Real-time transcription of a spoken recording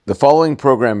The following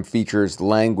program features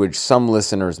language some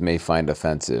listeners may find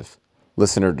offensive.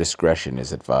 Listener discretion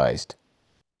is advised.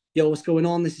 Yo, what's going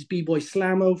on? This is B-Boy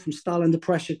Slammo from Style Under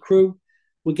Pressure crew.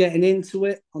 We're getting into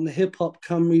it on the Hip Hop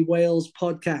Cymru Wales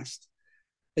podcast.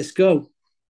 Let's go.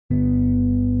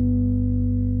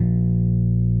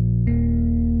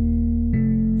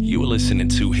 You are listening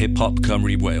to Hip Hop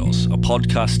Cymru Wales, a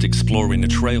podcast exploring the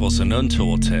trails and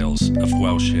untold tales of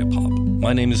Welsh hip hop.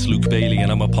 My name is Lloyd Bailey and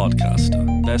I'm a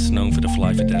podcaster, best known for the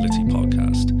Fly Fidelity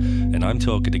podcast, and I'm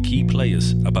talking to key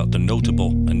players about the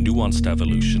notable and nuanced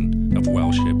evolution of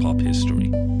Welsh hip hop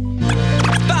history.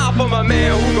 Stop on my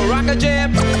man who go rock a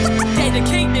jam.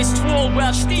 Dedicate this to all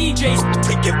Welsh DJs.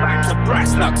 Take it back to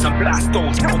brass knucks and blast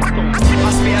those.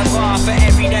 Must be a bar for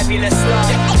every nebulous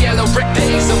star. Yellow brick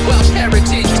days of Welsh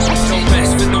heritage. Don't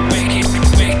mess with the wicked.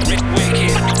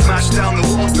 Smash down the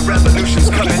walls, the revolution's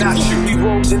coming at you. We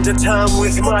rolled into town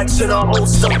with mics in our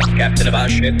holster. Captain of our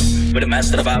ship, with a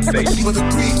master of our fate. With a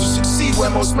greed to succeed where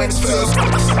most men fail.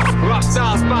 Rock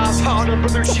stars, bars, hard and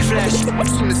Belushi flesh. As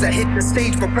soon as I hit the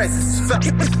stage, my presence is felt.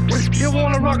 You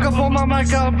wanna rock up on my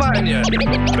mic, I'll bang ya.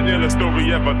 Vanilla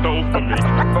story ever told to me.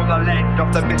 From the land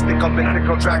of the mythical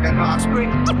dragon hearts.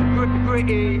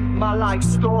 Gritty, my life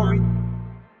story.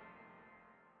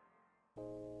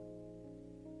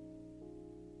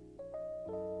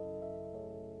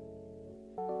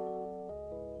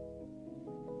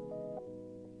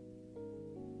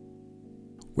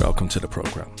 Welcome to the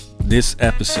program. This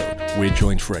episode, we're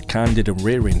joined for a candid and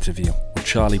rare interview with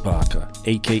Charlie Barker,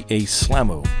 aka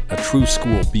Slammo, a true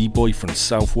school b-boy from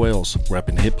South Wales,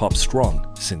 repping hip-hop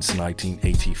strong since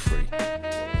 1983.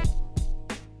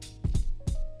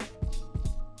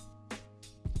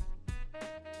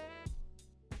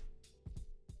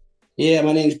 Yeah,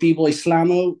 my name's B-Boy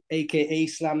Slammo, aka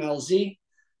Slam LZ.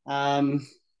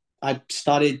 I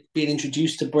started being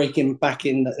introduced to breaking back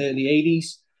in the early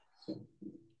 80s.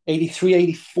 83,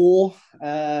 84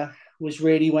 was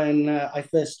really when I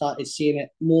first started seeing it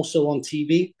more so on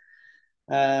TV.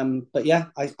 But yeah,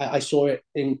 I saw it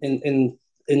in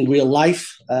real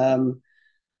life.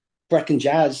 Brecon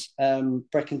Jazz.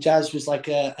 Brecon Jazz was like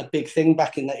a big thing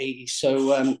back in the 80s.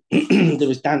 So there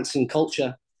was dancing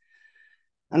culture.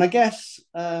 And I guess,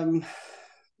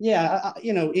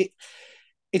 it's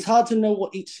hard to know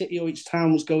what each city or each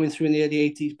town was going through in the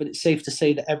early 80s, but it's safe to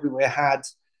say that everywhere had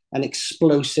an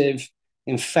explosive,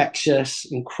 infectious,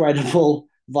 incredible,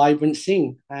 vibrant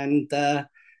scene. And,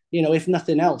 if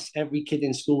nothing else, every kid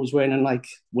in school was wearing like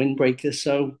windbreakers.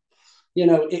 So,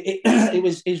 it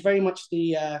was very much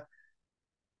the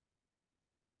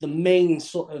main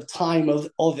sort of time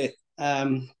of it.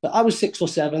 But I was 6 or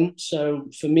 7. So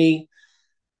for me,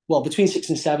 well, between 6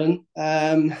 and 7,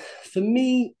 for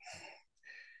me,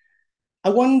 I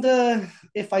wonder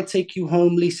if I Take You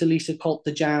Home, Lisa Colt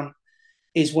the Jam,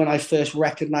 is when I first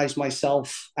recognized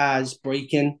myself as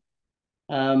breaking.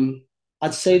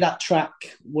 I'd say that track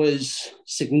was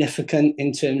significant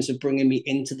in terms of bringing me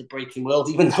into the breaking world,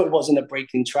 even though it wasn't a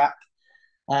breaking track.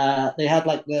 They had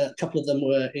a couple of them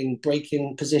were in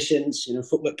breaking positions,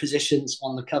 footwork positions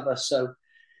on the cover. So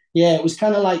yeah, it was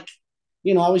kind of like,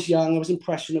 I was young, I was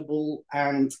impressionable,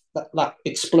 and that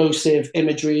explosive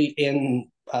imagery in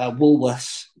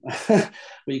Woolworths, where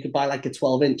you could buy like a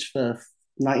 12-inch for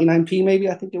 99p maybe,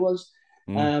 I think it was.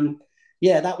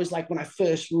 That was like when I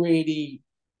first really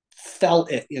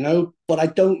felt it, but I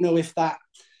don't know if that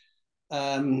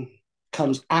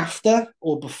comes after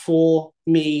or before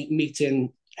me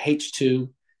meeting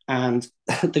H2 and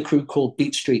the crew called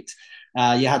Beat Street.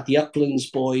 You had the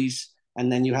Uplands boys,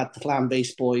 and then you had the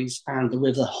Llanberis boys, and the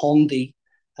River Hondy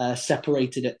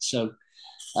separated it. So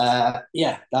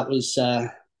that was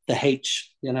the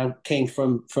H, came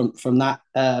from that.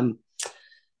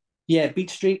 Beat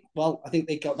Street. Well, I think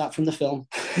they got that from the film.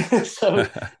 So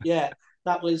yeah,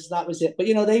 that was it. But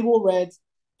they wore red,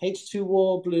 H2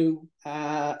 wore blue.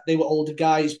 They were older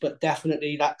guys, but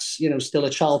definitely that's still a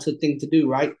childhood thing to do,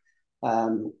 right?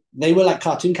 They were like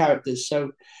cartoon characters.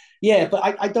 So yeah, but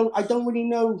I don't really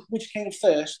know which came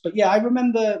first. But yeah, I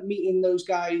remember meeting those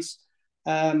guys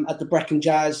at the Brecon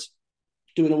Jazz,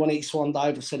 doing a 180 swan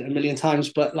dive. I've said it a million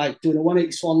times, but like doing a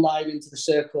 180 swan dive into the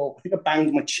circle. I think I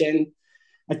banged my chin.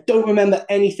 I don't remember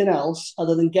anything else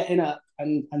other than getting up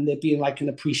and there being like an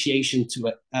appreciation to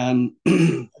it.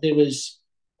 There was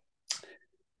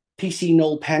PC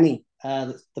Noel Penny,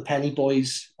 the Penny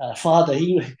Boys' father.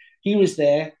 He was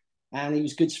there, and he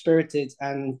was good spirited.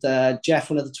 And Jeff,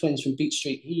 one of the twins from Beat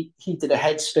Street, he did a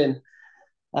head spin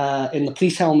in the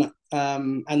police helmet,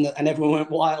 and everyone went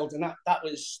wild. And that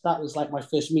was like my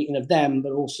first meeting of them,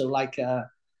 but also like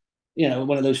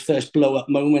one of those first blow up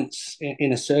moments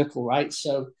in a circle, right?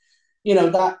 So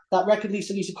that record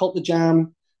Lisa called The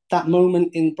Jam, that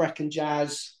moment in Brecon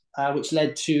Jazz, which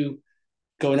led to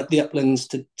going up the uplands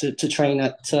to train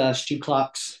at Stu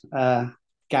Clark's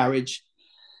garage.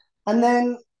 And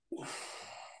then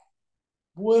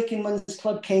Working Men's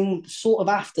Club came sort of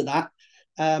after that.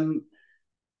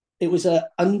 It was a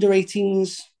under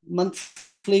 18s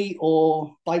monthly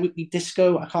or bi-weekly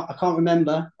disco. I can't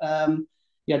remember.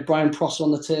 You had Brian Prosser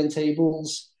on the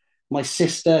turntables. My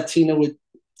sister Tina would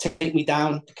take me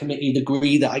down. The committee had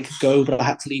agreed that I could go, but I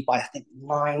had to leave by I think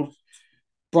 9.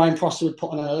 Brian Prosser would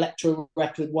put on an electro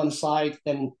record one side,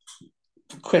 then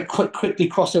quickly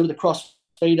cross over the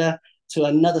crossfader to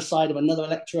another side of another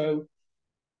electro,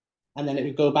 and then it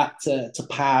would go back to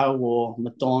Pow or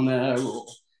Madonna or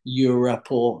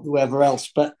Europe or whoever else.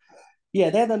 But yeah,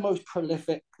 they're the most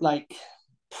prolific, like,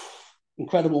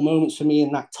 incredible moments for me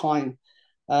in that time.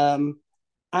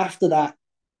 After that,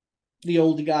 the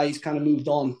older guys kind of moved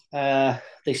on.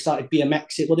 They started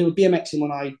BMXing. Well, they were BMXing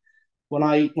when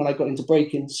I got into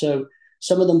breaking. So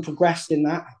some of them progressed in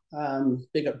that.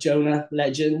 Big up Jonah,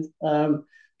 legend.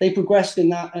 They progressed in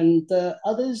that, and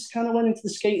others kind of went into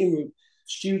the skating route.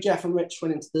 Stu, Jeff, and Rich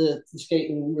went into the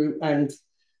skating route, and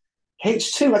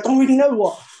H2. I don't really know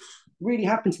what really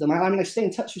happened to them. I mean, I stay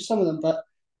in touch with some of them, but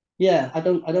yeah, I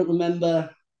don't remember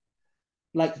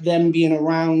like them being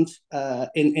around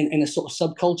in a sort of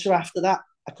subculture after that.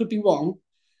 I could be wrong,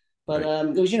 but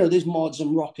there was, there's mods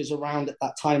and rockers around at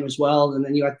that time as well, and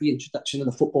then you had the introduction of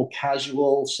the football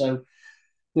casual. So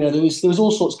there was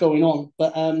all sorts going on.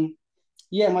 But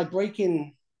yeah, my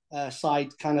breaking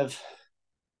side kind of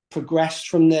progressed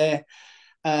from there,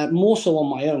 more so on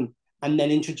my own, and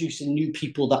then introducing new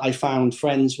people that I found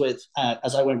friends with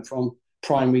as I went from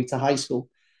primary to high school.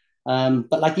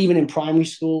 But like even in primary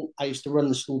school, I used to run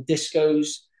the school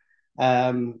discos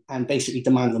and basically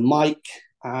demand the mic.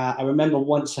 I remember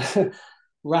once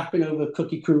rapping over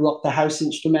Cookie Crew Rock the House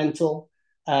instrumental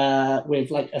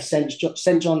with like a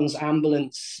St. John's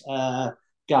ambulance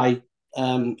guy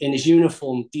in his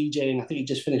uniform DJing. I think he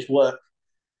just finished work.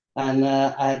 And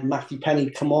I had Matthew Penny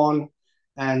come on,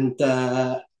 and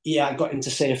yeah, I got him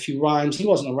to say a few rhymes. He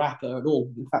wasn't a rapper at all.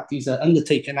 In fact, he's an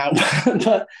undertaker now.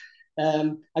 But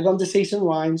I got him to say some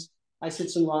rhymes. I said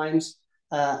some rhymes,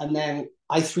 and then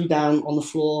I threw down on the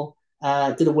floor,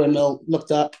 did a windmill,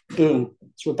 looked up, boom,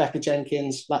 it's Rebecca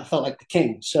Jenkins. Like, felt like the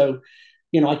king. So,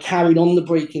 I carried on the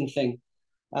breaking thing.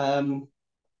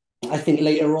 I think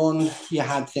later on you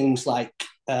had things like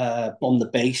Bomb the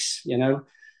Bass,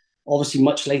 Obviously,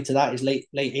 much later that is late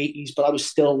 80s, but I was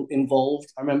still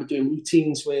involved. I remember doing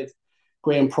routines with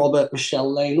Graham Probert,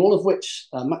 Rochelle Lane, all of which,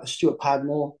 Stuart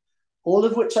Padmore, all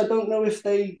of which I don't know if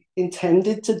they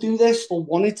intended to do this or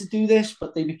wanted to do this,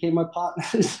 but they became my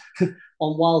partners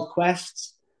on wild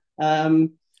quests.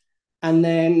 And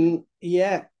then,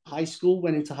 yeah,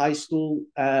 went into high school,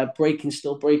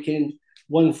 still breaking.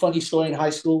 One funny story in high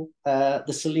school,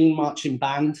 the Celine Marching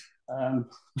Band,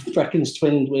 Brecken's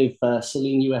twinned with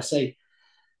Celine USA,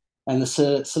 and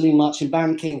the Celine Marching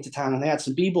Band came to town, and they had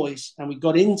some b-boys, and we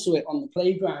got into it on the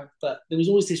playground. But there was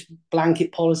always this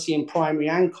blanket policy in primary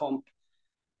and comp: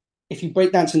 if you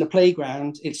break dance in the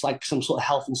playground, it's like some sort of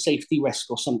health and safety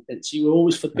risk or something. So you were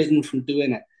always forbidden from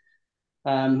doing it.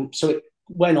 So it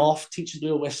went off. Teacher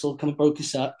blew a whistle, kind of broke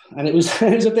us up, and it was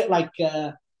a bit like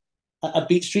a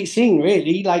Beat Street scene,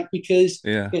 really, like, because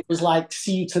it was like,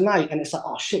 see you tonight, and it's like,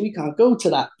 oh shit, we can't go to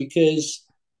that because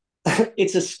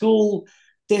it's a school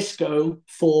disco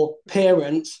for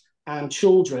parents and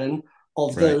children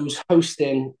of those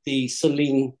hosting the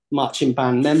Celine Marching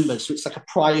Band members. So it's like a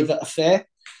private affair.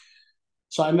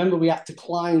 So I remember we had to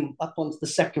climb up onto the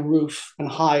second roof and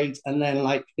hide, and then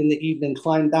like in the evening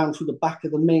climb down through the back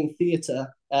of the main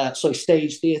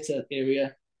stage theatre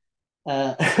area.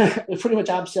 Pretty much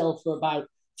abseiled for about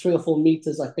 3 or 4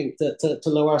 meters, I think, to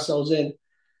lower ourselves in,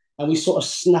 and we sort of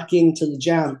snuck into the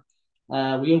jam.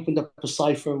 We opened up a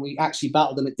cipher and we actually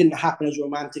battled them. It didn't happen as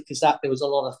romantic as that. There was a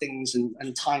lot of things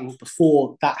and time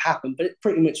before that happened, but it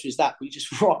pretty much was that. We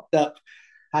just rocked up,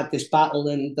 had this battle,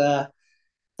 and the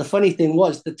funny thing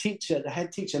was the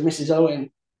head teacher, Mrs.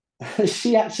 Owen,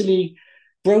 she actually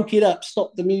broke it up,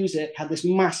 stopped the music, had this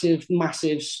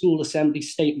massive school assembly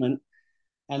statement,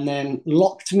 and then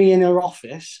locked me in her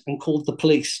office and called the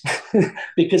police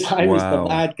because I was the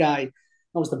bad guy.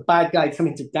 I was the bad guy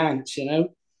coming to dance,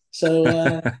 So,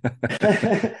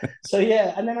 so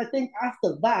yeah. And then I think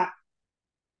after that,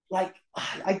 like,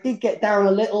 I did get down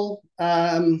a little.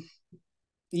 Gareth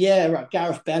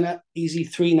Bennett, Easy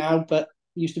 3 now, but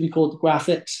used to be called the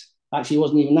Graphics. Actually, he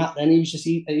wasn't even that then. He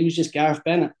was just Gareth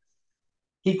Bennett.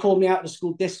 he called me out to the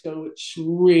school disco, which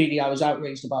really I was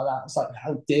outraged about that. It's like,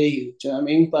 how dare you? Do you know what I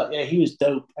mean? But yeah, he was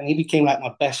dope, and he became like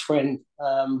my best friend.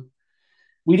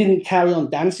 We didn't carry on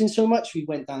dancing so much. We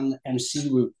went down the MC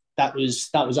route. That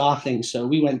was our thing. So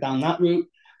we went down that route,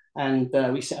 and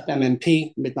we set up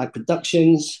MMP, Midnight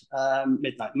Productions,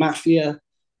 Midnight Mafia,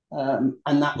 and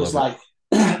that was like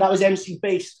that was MC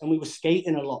based, and we were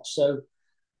skating a lot. So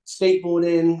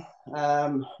skateboarding,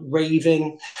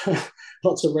 raving,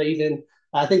 lots of raving.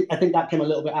 I think that came a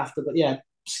little bit after, but yeah,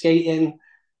 skating,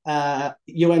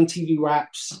 UMTV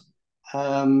raps,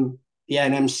 yeah,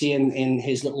 and MC in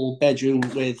his little bedroom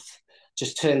with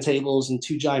just turntables and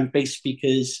two giant bass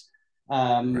speakers,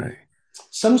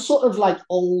 some sort of like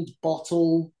old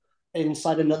bottle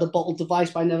inside another bottle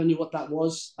device, but I never knew what that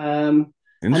was. And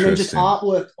then just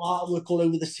artwork all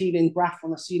over the ceiling, graph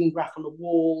on the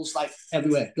walls, like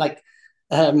everywhere, like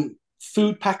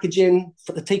food packaging,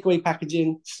 for the takeaway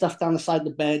packaging, stuff down the side of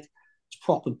the bed. It's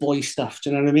proper boy stuff. Do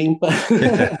you know what I mean? But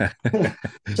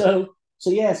so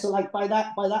yeah, so like by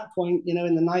that point, you know,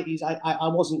 in the 90s, I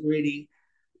wasn't really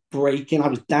breaking. I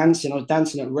was dancing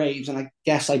at raves, and I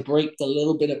guess I braked a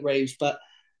little bit at raves, but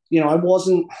you know,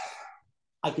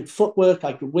 I could footwork,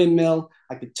 I could windmill,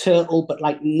 I could turtle, but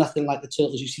like nothing like the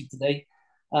turtles you see today.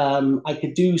 I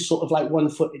could do sort of like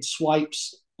one-footed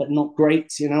swipes, but not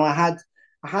great. You know, I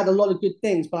had a lot of good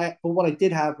things, but what I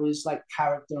did have was like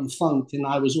character and funk, and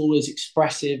I was always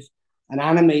expressive and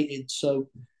animated. So,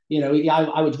 you know,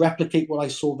 I would replicate what I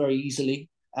saw very easily.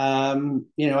 You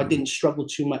know, I didn't struggle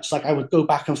too much. Like I would go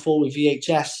back and forth with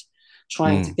VHS,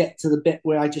 trying to get to the bit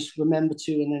where I just remember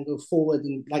to, and then go forward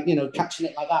and like, you know, catching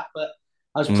it like that. But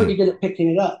I was pretty good at picking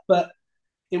it up, but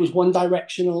it was one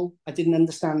directional. I didn't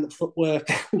understand that footwork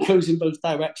goes in both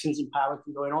directions and power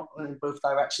can go in both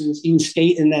directions. Even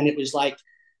skating, then it was like,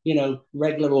 you know,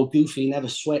 regular or goofy, never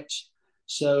switch.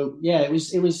 So yeah, it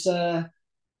was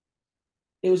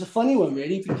a funny one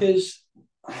really, because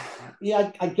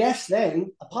yeah, I guess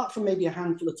then, apart from maybe a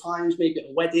handful of times, maybe at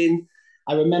a wedding,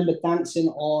 I remember dancing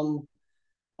on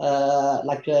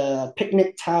like a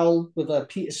picnic towel with a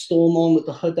Peter Storm on with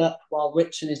the hood up, while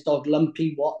Rich and his dog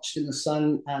Lumpy watched in the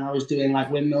sun, and I was doing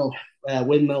like windmill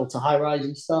to high rise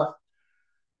and stuff.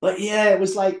 But yeah, it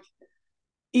was like,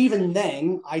 even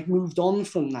then I'd moved on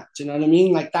from that. Do you know what I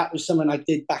mean? Like that was something I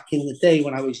did back in the day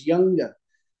when I was younger.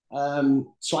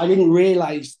 So I didn't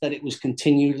realize that it was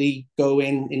continually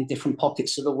going in different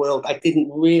pockets of the world. I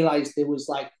didn't realize there was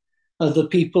like other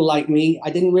people like me. I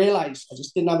didn't realize. I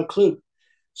just didn't have a clue.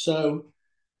 So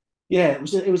yeah,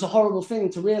 it was a horrible thing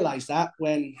to realize that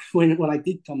when I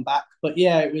did come back. But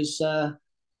yeah, it was a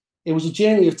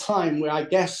journey of time where I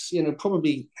guess, you know,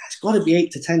 probably it's got to be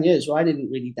 8 to 10 years where I didn't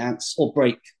really dance or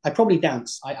break. I probably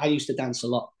danced. I used to dance a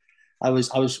lot. I was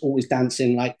always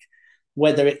dancing, like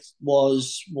whether it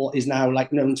was what is now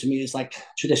like known to me as like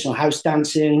traditional house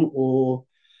dancing, or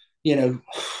you know,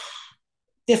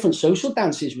 different social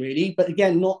dances really. But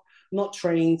again, not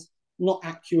trained, not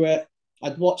accurate.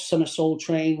 I'd watched Summer Soul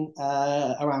Train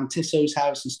around Tisso's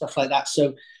house and stuff like that.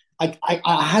 So I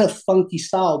had a funky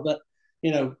style, but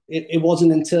you know, it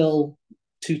wasn't until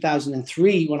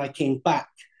 2003 when I came back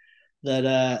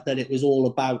that it was all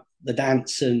about the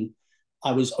dance, and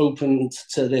I was open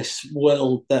to this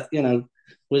world that, you know,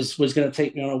 was going to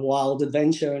take me on a wild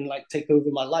adventure and like take over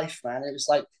my life, man. It was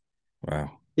like,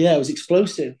 wow, yeah, it was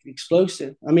explosive.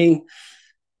 I mean,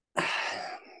 you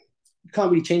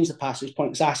can't really change the past. It's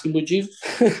pointless asking, would you?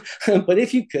 But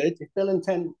if you could, if Bill and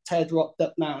Ted rocked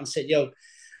up now and said, yo,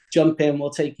 jump in, we'll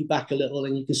take you back a little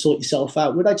and you can sort yourself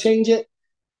out, would I change it?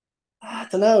 I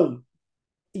don't know.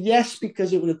 Yes,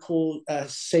 because it would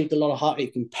have saved a lot of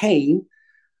heartache and pain,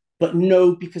 but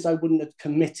no, because I wouldn't have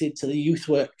committed to the youth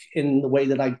work in the way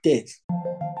that I did.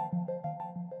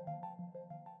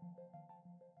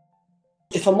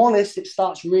 If I'm honest, it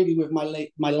starts really with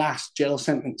my last jail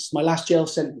sentence. My last jail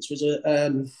sentence was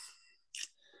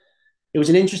it was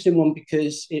an interesting one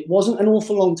because it wasn't an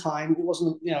awful long time. It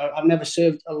wasn't, you know, I've never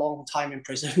served a long time in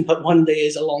prison, but one day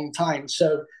is a long time.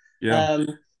 So, yeah.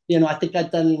 You know, I think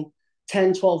I'd done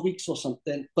 10, 12 weeks or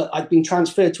something, but I'd been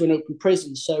transferred to an open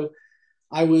prison. So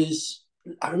I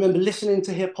remember listening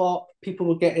to hip hop. People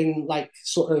were getting like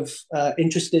sort of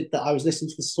interested that I was listening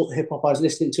to the sort of hip hop I was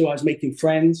listening to. I was making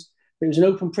friends. It was an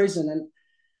open prison, and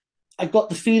I got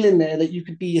the feeling there that you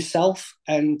could be yourself,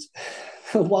 and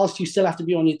whilst you still have to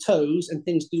be on your toes and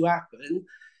things do happen,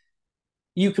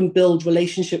 you can build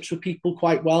relationships with people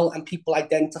quite well, and people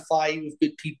identify you with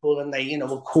good people, and they, you know,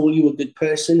 will call you a good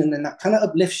person, and then that kind of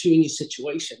uplifts you in your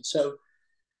situation. So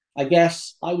I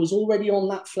guess I was already on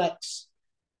that flex.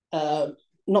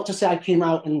 Not to say I came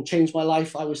out and changed my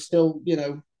life. I was still, you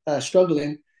know,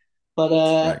 struggling. But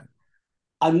Right.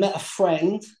 I met a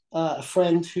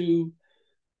friend who,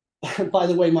 by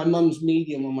the way, my mum's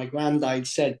medium when my grand died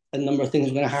said a number of things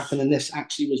were going to happen, and this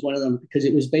actually was one of them, because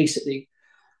it was basically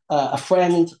a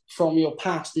friend from your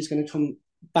past is going to come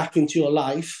back into your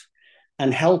life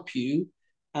and help you,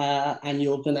 and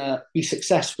you're going to be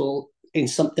successful in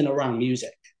something around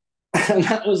music. And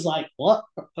that was like, what?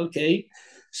 Okay.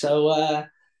 So,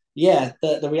 yeah,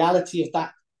 the reality of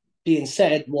that being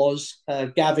said was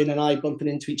Gavin and I bumping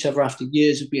into each other after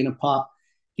years of being apart.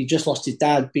 He just lost his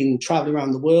dad, been traveling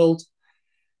around the world,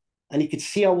 and he could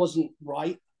see I wasn't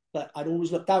right, but I'd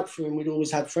always looked out for him. We'd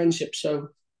always had friendship. So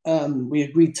we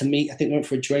agreed to meet. I think we went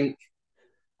for a drink,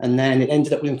 and then it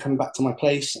ended up with him coming back to my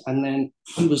place. And then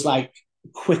he was like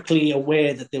quickly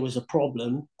aware that there was a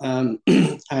problem. And,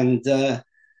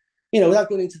 without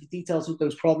going into the details of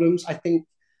those problems, I think,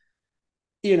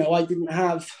 I didn't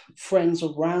have friends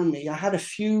around me. I had a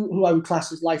few who I would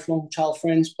class as lifelong child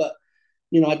friends, but,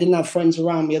 I didn't have friends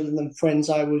around me other than friends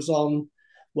I was on,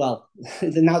 well,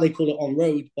 now they call it on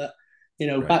road, but,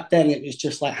 Right. back then it was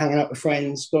just like hanging out with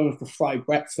friends, going for fried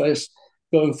breakfast,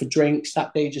 going for drinks.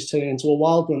 That day just turned into a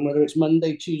wild one, whether it's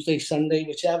Monday, Tuesday, Sunday,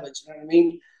 whichever, do you know what I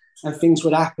mean? And things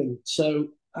would happen. So,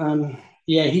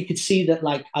 he could see that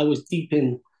like I was deep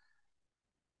in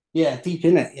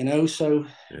it. So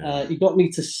he got me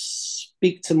to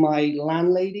speak to my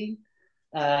landlady,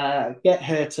 get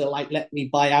her to like let me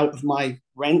buy out of my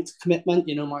rent commitment,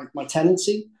 my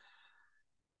tenancy.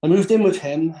 I moved in with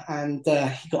him, and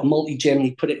he got a multi-gym, and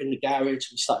he put it in the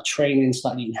garage. We started training,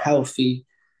 started eating healthy,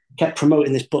 kept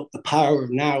promoting this book, The Power of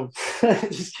Now.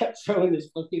 Just kept throwing this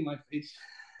book in my face.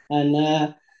 And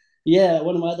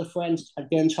one of my other friends,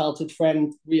 again, childhood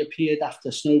friend, reappeared after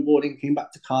snowboarding, came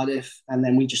back to Cardiff, and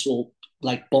then we just all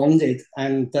like bonded.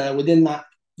 And within that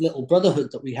little brotherhood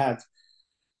that we had,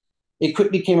 it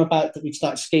quickly came about that we'd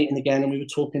start skating again, and we were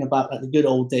talking about like the good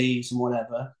old days and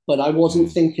whatever. But I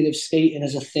wasn't thinking of skating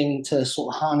as a thing to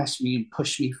sort of harness me and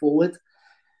push me forward.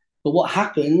 But what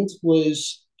happened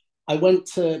was I went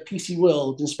to PC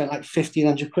World and spent like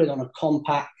 1,500 quid on a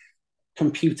compact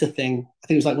computer thing. I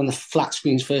think it was like when the flat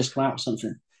screens first came out or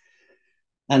something.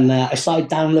 And I started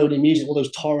downloading music, all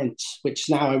those torrents, which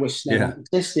now I wish never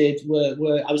existed.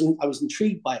 I was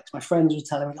intrigued by it. My friends were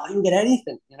telling me, "Oh, you can get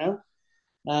anything,"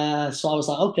 So I was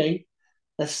like, "Okay,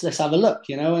 let's have a look,"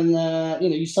 And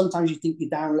you sometimes you think you're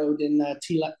downloading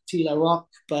Tila Rock,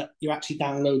 but you're actually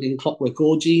downloading Clockwork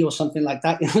Orgy or something like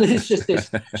that. It's just this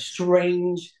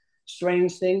strange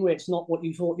thing where it's not what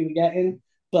you thought you were getting,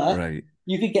 but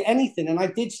you could get anything. And I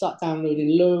did start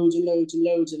downloading loads and loads and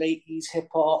loads of 80s hip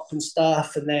hop and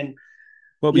stuff. And then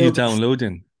what were you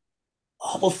downloading?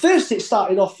 Well, first it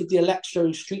started off with the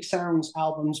Electro Street Sounds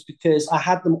albums, because I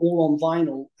had them all on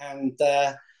vinyl and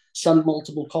some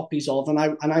multiple copies of, and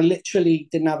I literally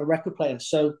didn't have a record player.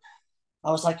 So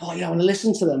I was like, oh yeah, I want to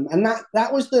listen to them. And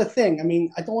that was the thing. I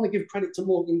mean, I don't want to give credit to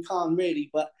Morgan Khan really,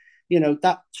 but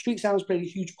that Street Sounds played a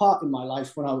huge part in my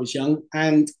life when I was young.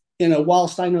 And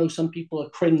whilst I know some people are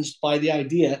cringed by the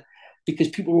idea because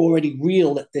people were already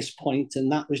real at this point,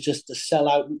 and that was just a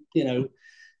sellout,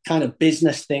 kind of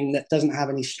business thing that doesn't have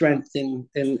any strength in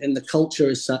the culture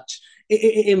as such.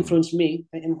 It influenced me.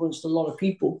 It influenced a lot of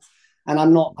people, and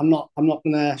I'm not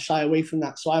going to shy away from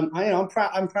that. So I'm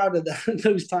proud of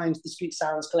those times. The Street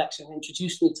Sounds collection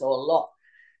introduced me to a lot.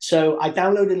 So I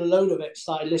downloaded a load of it,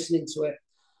 started listening to it,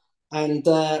 and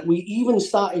we even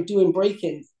started doing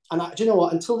breaking. And do you know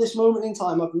what? Until this moment in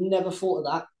time, I've never thought of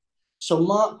that. So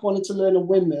Mark wanted to learn a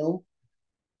windmill,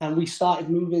 and we started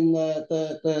moving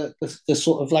the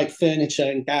sort of like furniture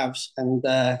and gavs, and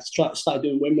started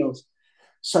doing windmills.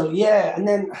 So yeah, and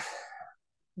then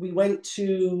we went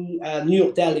to New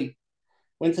York Delhi.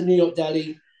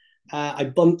 I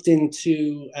bumped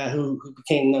into who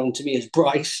became known to me as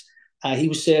Bryce. He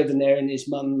was serving there in his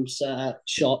mum's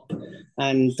shop,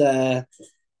 and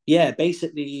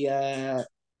basically.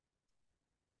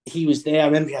 He was there. I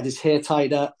remember he had his hair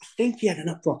tied up. I think he had an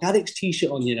Up Rock Addicts t-shirt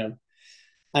on,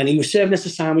 and he was serving us a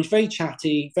sandwich, very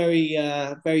chatty, very,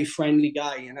 very friendly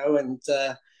guy, and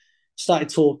started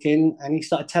talking, and he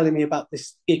started telling me about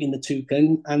this gig in the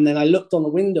Toucan. And then I looked on the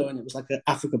window, and it was like an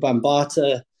Africa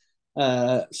Bambaataa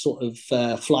sort of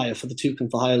flyer for the Toucan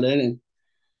for higher learning.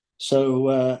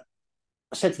 So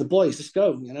I said to the boys, "Let's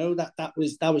go." That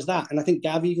was that. And I think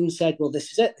Gav even said, "Well,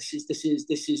 this is it.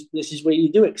 This is where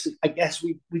you do it." Because I guess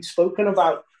we'd spoken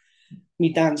about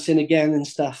me dancing again and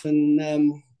stuff. And I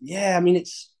mean,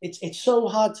 it's so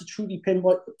hard to truly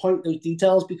pinpoint those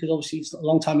details because obviously it's a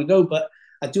long time ago. But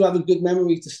I do have a good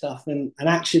memory to stuff. And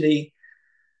actually,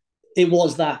 it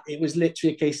was that. It was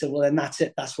literally a case of, well, then that's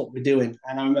it. That's what we're doing.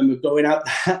 And I remember going out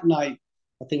that night.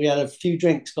 I think we had a few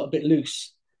drinks, got a bit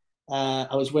loose.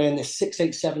 I was wearing this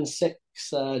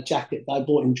 6876 jacket that I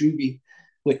bought in Drewby,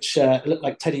 which looked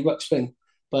like Teddy Ruxpin.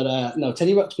 But no,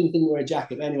 Teddy Ruxpin didn't wear a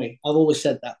jacket. But anyway, I've always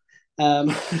said that.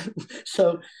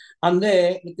 So I'm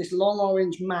there with this long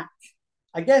orange Mac.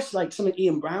 I guess like something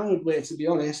Ian Brown would wear, to be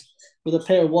honest, with a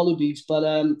pair of wallabies. But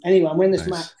anyway, I'm wearing this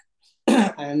Mac.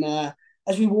 And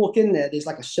as we walk in there, there's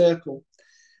like a circle.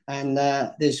 And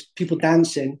there's people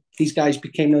dancing. These guys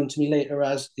became known to me later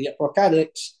as the Up Rock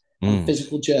Addicts and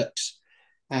Physical Jerks.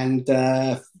 And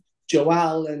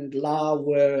Joel and La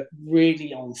were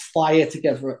really on fire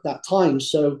together at that time.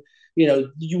 So, you know,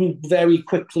 you were very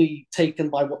quickly taken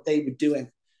by what they were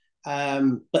doing.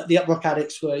 But the Up Rock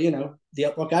Addicts were, you know, the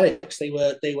Up Rock Addicts. They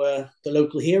were the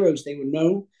local heroes. They were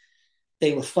known.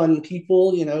 They were fun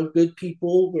people, you know, good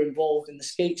people, were involved in the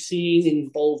skate scene,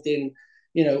 involved in,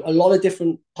 you know, a lot of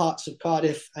different parts of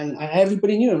Cardiff, and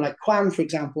everybody knew him. Like Quam, for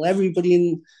example, everybody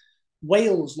in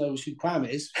Wales knows who Quam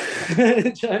is. Do you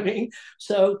know what I mean?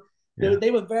 So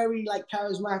they were very like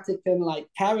charismatic and like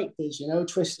characters, you know,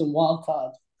 Tristan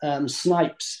Wildcard,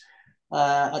 Snipes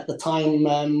at the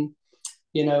time.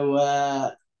 You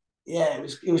know,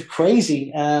 it was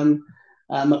crazy.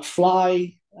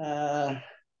 McFly.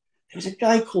 There was a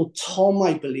guy called Tom,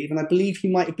 I believe, and I believe he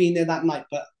might have been there that night.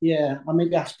 But yeah, I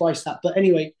maybe asked Bryce that. But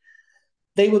anyway,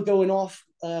 they were going off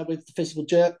with the Physical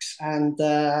Jerks, and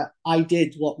I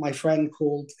did what my friend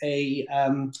called a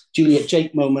Juliet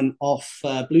Jake moment off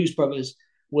Blues Brothers,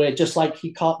 where just like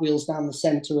he cartwheels down the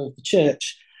center of the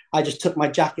church, I just took my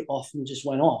jacket off and just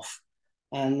went off.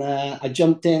 And I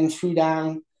jumped in, threw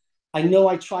down. I know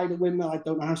I tried a windmill. I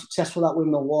don't know how successful that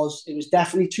windmill was. It was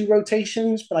definitely 2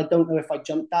 rotations, but I don't know if I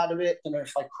jumped out of it. I don't know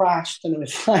if I crashed. I don't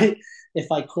know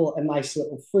if I caught a nice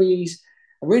little freeze.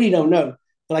 I really don't know.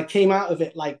 But I came out of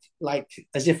it like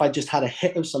as if I just had a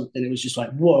hit of something. It was just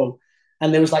like, whoa.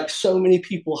 And there was like so many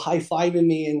people high-fiving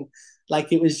me. And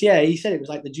like it was, he said it was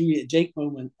like the Juliet Jake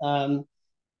moment on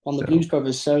the Blues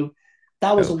Brothers. So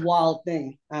that was a wild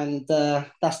thing. And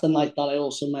that's the night that I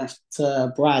also met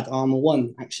Brad, Armour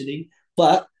One, actually.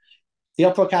 But the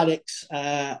Up Rock Addicts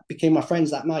became my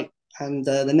friends that night. And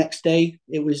the next day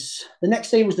was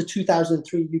the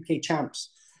 2003 UK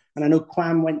Champs. And I know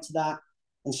Quam went to that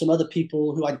and some other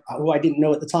people who I didn't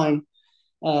know at the time.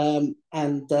 And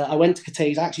I went to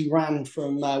Cathays. I actually ran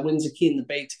from Windsor Quay in the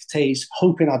Bay to Cathays,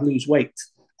 hoping I'd lose weight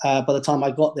by the time I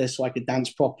got there so I could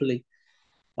dance properly.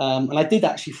 And I did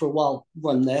actually for a while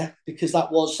run there because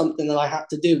that was something that I had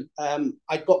to do.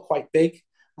 I got quite big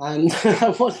and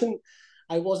I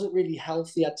wasn't really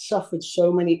healthy. I'd suffered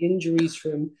so many injuries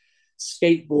from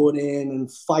skateboarding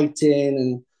and fighting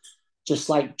and just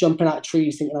like jumping out of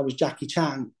trees thinking I was Jackie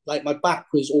Chan. Like my back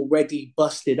was already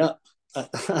busted up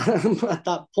at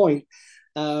that point.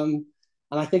 And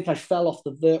I think I fell off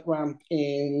the vert ramp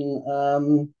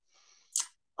in...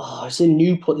 it's in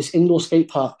Newport, this indoor skate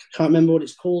park. Can't remember what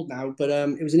it's called now, but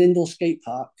it was an indoor skate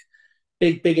park,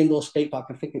 big indoor skate park.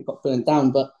 I think it got burnt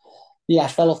down, but yeah, I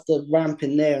fell off the ramp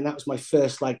in there, and that was my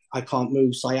first like I can't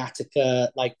move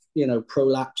sciatica, like you know,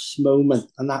 prolapse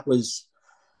moment, and that was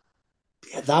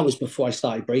before I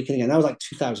started breaking again. That was like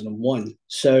 2001.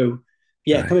 So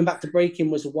yeah, coming back to breaking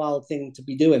was a wild thing to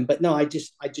be doing, but no, I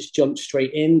just jumped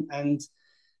straight in and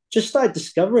just started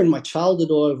discovering my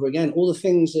childhood all over again, all the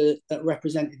things that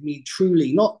represented me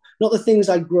truly, not the things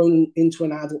I'd grown into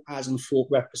an adult as and thought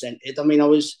represented. I mean, I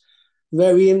was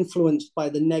very influenced by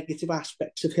the negative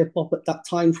aspects of hip hop at that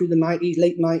time through the 90s,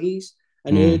 late 90s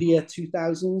and earlier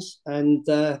 2000s. And,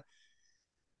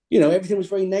 you know, everything was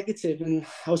very negative and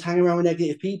I was hanging around with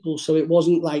negative people. So it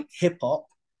wasn't like hip hop.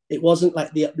 It wasn't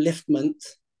like the upliftment,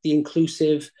 the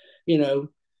inclusive, you know,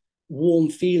 warm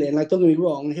feeling. Like, don't get me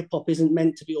wrong, hip hop isn't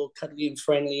meant to be all cuddly and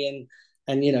friendly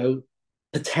and you know,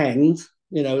 pretend,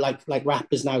 you know, like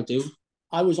rappers now do.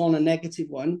 I was on a negative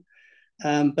one.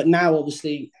 But now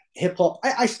obviously hip hop,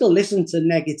 I still listen to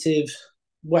negative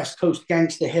West Coast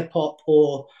gangster hip hop,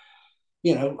 or,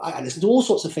 you know, I listen to all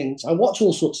sorts of things. I watch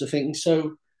all sorts of things.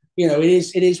 So, you know,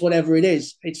 it is whatever it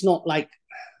is. It's not like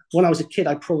when I was a kid,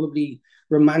 I probably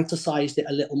romanticized it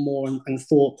a little more and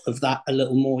thought of that a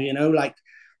little more, you know, like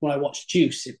when I watched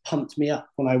Juice, it pumped me up.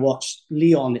 When I watched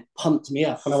Leon, it pumped me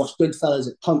up. When I watched Goodfellas,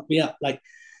 it pumped me up. Like,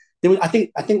 I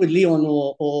think with Leon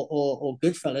or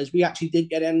Goodfellas, we actually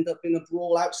did end up in a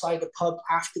brawl outside the pub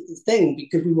after the thing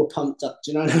because we were pumped up.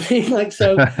 Do you know what I mean? Like,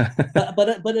 so,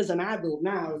 but as an adult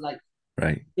now, like,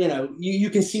 right, you know, you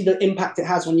can see the impact it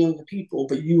has on younger people,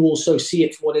 but you also see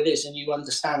it for what it is, and you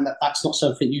understand that that's not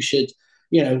something you should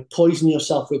poison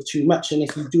yourself with too much. And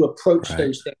if you do approach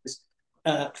those things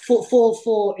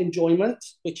for enjoyment,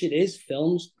 which it is,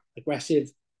 films, aggressive,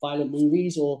 violent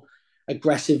movies, or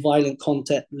aggressive, violent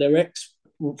content, lyrics,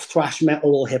 thrash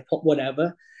metal or hip hop,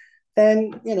 whatever,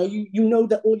 then you know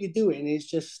that all you're doing is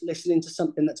just listening to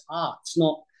something that's art. It's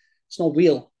not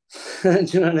real. Do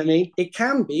you know what I mean? It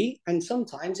can be, and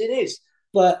sometimes it is,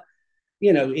 but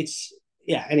it's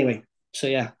anyway. So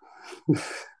yeah.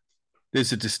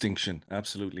 There's a distinction,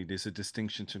 absolutely. There's a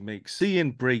distinction to make.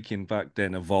 Seeing breaking back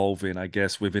then evolving, I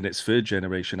guess, within its third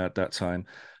generation at that time,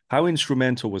 how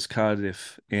instrumental was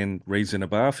Cardiff in raising a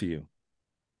bar for you?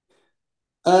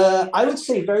 I would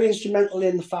say very instrumental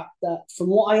in the fact that, from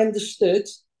what I understood,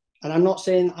 and I'm not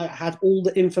saying I had all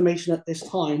the information at this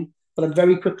time, but I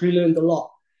very quickly learned a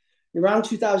lot. Around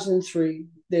 2003,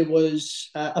 there was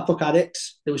Upper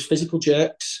Addicts, there was Physical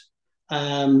Jerks,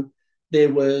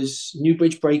 there was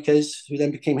Newbridge Breakers, who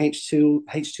then became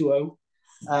H2O.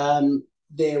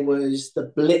 There was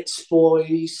the Blitz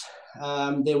Boys.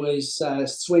 There was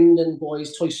Swindon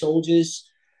Boys, Toy Soldiers,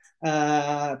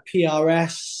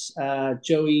 PRS,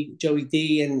 Joey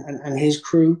D and his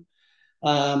crew.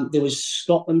 There was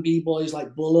Scotland B-boys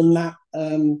like Bull and that.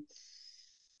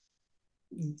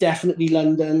 Definitely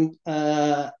London.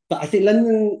 But I think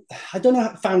London, I don't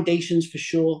know, Foundations for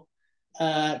sure.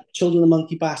 Children of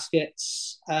Monkey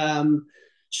Baskets.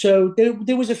 So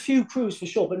there was a few crews for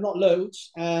sure, but not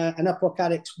loads. And Up Rock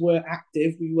Addicts were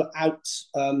active. We were out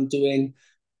doing,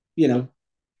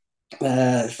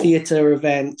 theatre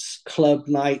events, club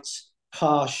nights,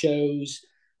 car shows,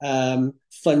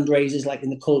 fundraisers like in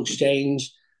the Coal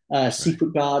Exchange,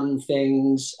 Secret Garden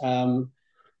things, and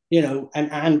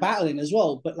battling as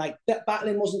well. But like that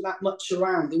battling wasn't that much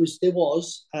around. There was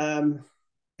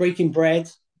Breaking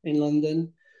Bread in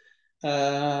London,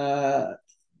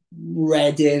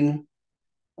 Reading.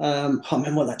 Can't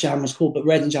remember what that jam was called, but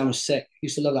Reading jam was sick.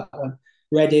 Used to love that one.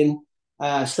 Reading,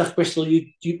 stuff Bristol.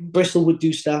 Bristol would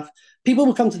do stuff. People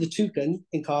would come to the Toucan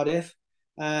in Cardiff.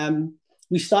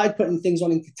 We started putting things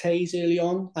on in Cathays early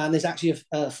on, and there's actually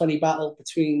a funny battle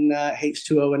between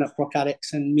H2O and Up Rock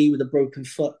Addicts and me with a broken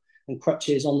foot and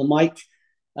crutches on the mic.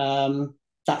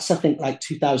 That's something like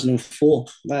 2004.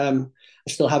 I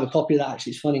still have a copy of that.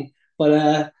 Actually, it's funny,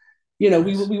 but we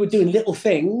were doing little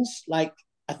things like,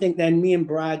 I think then me and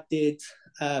Brad did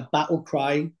Battle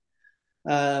Cry,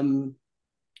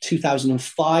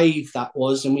 2005 that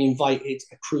was, and we invited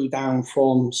a crew down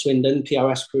from Swindon,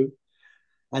 PRS crew.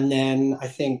 And then I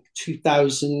think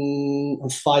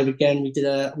 2005 again,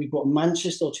 we brought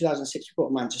Manchester, or 2006 we brought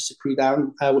a Manchester crew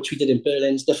down, which we did in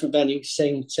Berlin's different venue,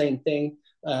 same thing.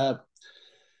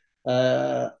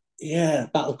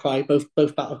 Battle Cry,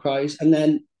 both Battle Cries. And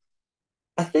then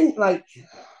I think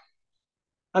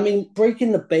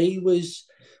Breaking the Bay was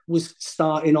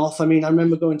starting off. I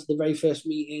remember going to the very first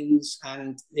meetings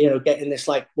and getting this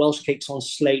like Welsh cakes on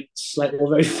slates, like all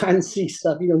very fancy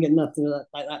stuff. You don't get nothing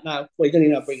like that now. Well, you don't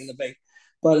even have Breaking the Bay,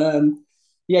 but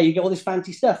you get all this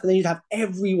fancy stuff, and then you'd have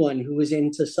everyone who was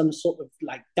into some sort of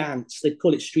like dance. They'd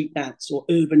call it street dance or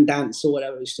urban dance or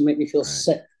whatever. It used to make me feel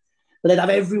sick. But they'd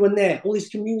have everyone there, all these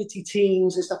community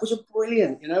teams and stuff, which are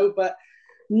brilliant, but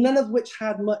none of which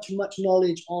had much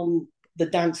knowledge on the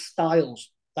dance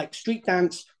styles. Like street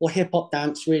dance or hip hop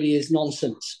dance really is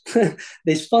nonsense.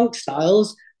 There's funk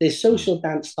styles, there's social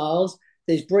dance styles,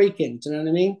 there's breaking. Do you know what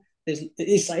I mean?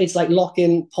 It's like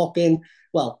locking, popping.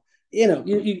 Well,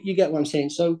 you get what I'm saying.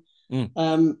 So,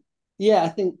 I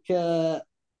think there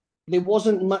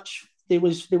wasn't much. There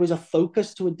was a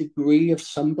focus to a degree of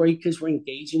some breakers were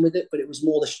engaging with it, but it was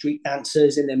more the street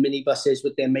dancers in their minibuses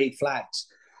with their made flags.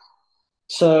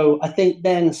 So I think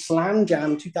then Slam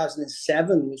Jam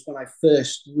 2007 was when I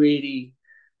first really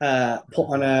put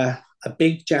on a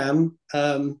big jam.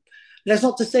 That's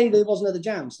not to say there wasn't other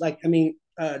jams.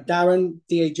 Darren,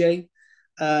 DAJ,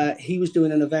 he was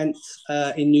doing an event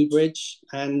in Newbridge,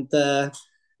 and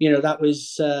that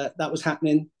was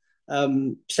happening.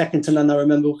 Second to none, I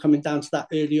remember coming down to that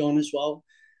early on as well.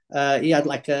 He had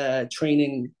like a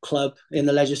training club in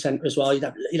the leisure centre as well.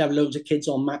 You'd have loads of kids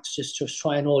on mats just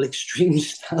trying all extreme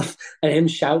stuff, and him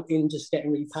shouting, just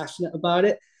getting really passionate about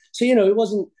it. So it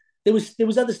wasn't. There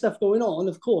was other stuff going on,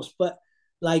 of course, but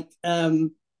like my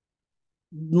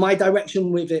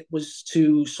direction with it was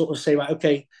to sort of say, right,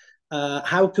 okay,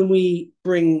 how can we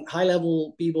bring high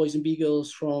level b-boys and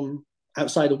b-girls from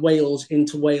outside of Wales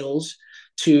into Wales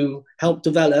to help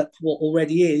develop what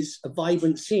already is a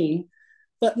vibrant scene,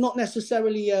 but not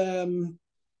necessarily a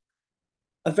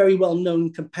very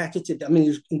well-known competitive.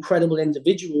 There's incredible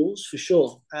individuals for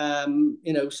sure.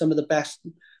 Some of the best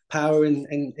power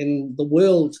in the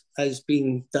world has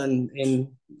been done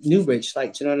in Newbridge.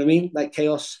 Like, do you know what I mean? Like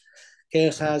Chaos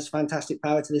has fantastic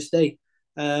power to this day.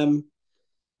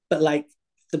 But like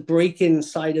the breaking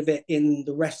side of it in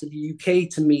the rest of the UK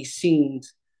to me seemed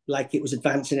like it was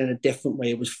advancing in a different way.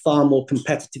 It was far more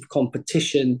competitive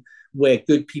competition where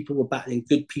good people were battling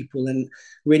good people, and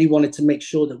really wanted to make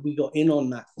sure that we got in on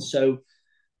that. So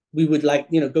we would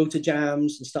go to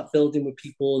jams and start building with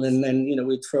people, and then,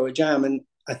 we'd throw a jam. And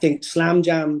I think Slam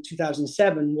Jam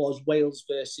 2007 was Wales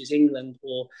versus England,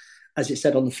 or as it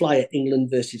said on the flyer, England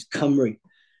versus Cymru.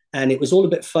 And it was all a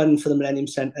bit fun for the Millennium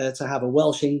Centre to have a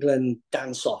Welsh England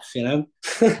dance off,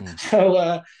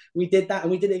 So we did that,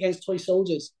 and we did it against Toy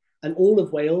Soldiers. And all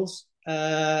of Wales,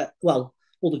 all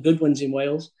the good ones in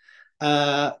Wales,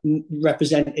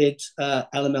 represented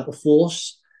Elemental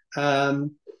Force.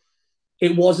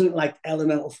 It wasn't like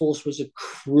Elemental Force was a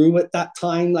crew at that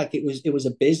time. Like it was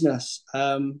a business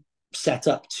set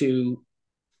up to,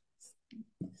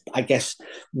 I guess,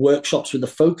 workshops with a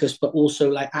focus, but also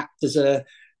like act as a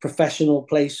professional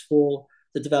place for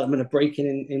the development of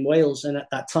breaking in Wales. And at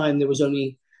that time, there was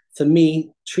only, for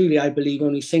me, truly, I believe,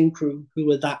 only Sing Crew who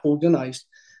were that organised.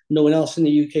 No one else in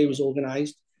the UK was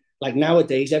organised. Like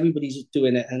nowadays, everybody's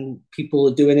doing it, and people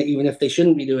are doing it even if they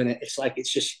shouldn't be doing it. It's like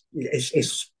it's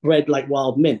spread like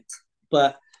wild mint.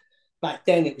 But back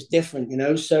then, it was different,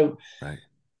 So right.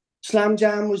 Slam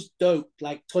Jam was dope.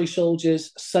 Like Toy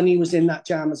Soldiers, Sonny was in that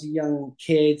jam as a young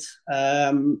kid.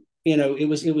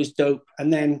 It was dope.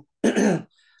 And then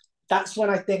that's when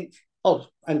I think. Oh,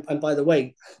 and by the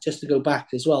way, just to go back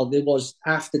as well, there was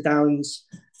After Downs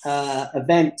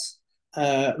event,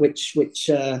 which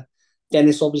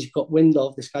Dennis obviously got wind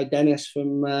of. This guy Dennis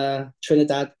from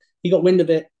Trinidad, he got wind of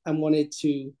it and wanted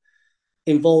to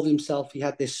involve himself. He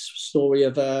had this story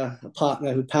of a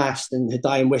partner who passed, and her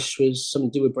dying wish was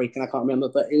something to do with breaking. I can't remember,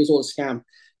 but it was all a scam.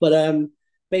 But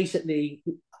basically,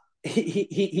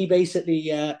 he basically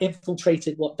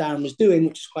infiltrated what Darren was doing,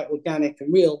 which is quite organic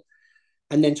and real,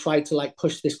 and then tried to like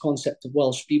push this concept of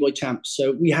Welsh B-Boy Champs.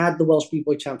 So we had the Welsh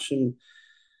B-Boy Champs from,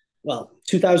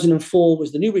 2004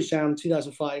 was the Newbridge Jam,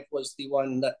 2005 was the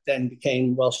one that then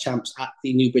became Welsh Champs at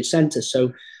the Newbridge Centre.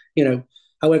 So,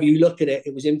 however you look at it,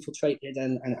 it was infiltrated,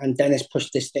 and Dennis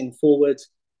pushed this thing forward.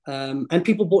 And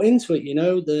people bought into it,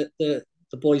 the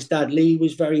boy's dad, Lee,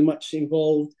 was very much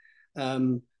involved.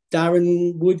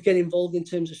 Darren would get involved in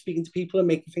terms of speaking to people and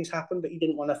making things happen, but he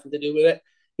didn't want nothing to do with it.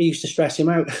 He used to stress him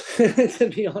out,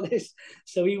 to be honest.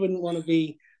 So he wouldn't want to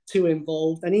be too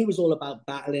involved. And he was all about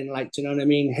battling, like, do you know what I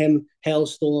mean? Him,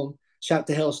 Hailstorm, shout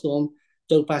to Hailstorm,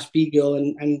 dope ass B-girl,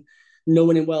 and no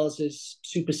one in Wales has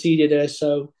superseded her.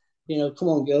 So, come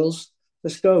on, girls,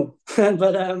 let's go.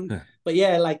 But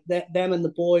yeah, like them and the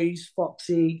boys,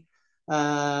 Foxy,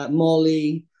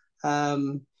 Molly.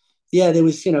 There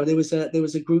was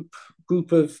a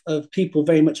group of people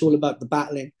very much all about the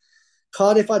battling.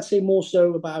 Cardiff, I'd say more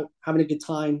so about having a good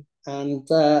time and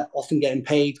often getting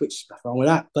paid, which is nothing wrong with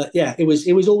that. But yeah, it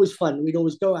was always fun. We'd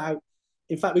always go out.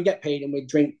 In fact, we get paid and we'd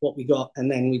drink what we got, and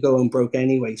then we go home broke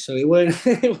anyway. So it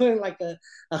weren't like a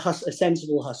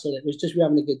sensible hustle. It was just we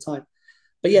having a good time.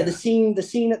 But yeah, the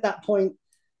scene at that point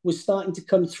was starting to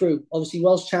come through. Obviously,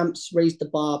 Welsh Champs raised the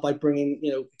bar by bringing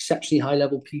exceptionally high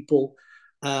level people.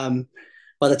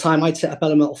 By the time I'd set up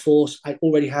Elemental Force, I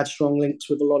already had strong links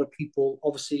with a lot of people.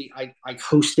 Obviously, I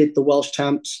hosted the Welsh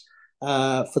Champs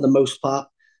for the most part,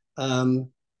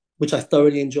 which I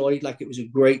thoroughly enjoyed. Like, it was a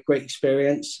great, great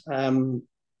experience.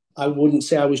 I wouldn't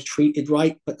say I was treated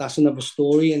right, but that's another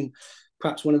story, and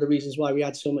perhaps one of the reasons why we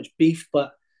had so much beef.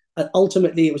 But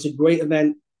ultimately, it was a great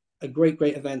event, a great,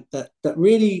 great event that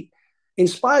really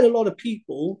inspired a lot of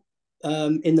people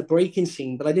in the breaking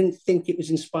scene, but I didn't think it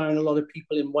was inspiring a lot of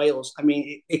people in Wales. I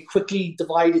mean, it quickly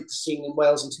divided the scene in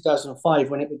Wales in 2005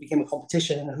 when it became a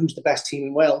competition, and who's the best team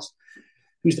in Wales,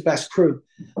 who's the best crew.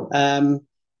 Arguably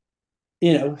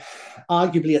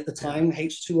at the time,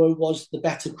 H2O was the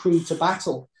better crew to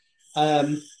battle.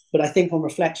 But I think on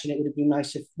reflection, it would have been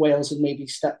nice if Wales had maybe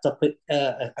stepped up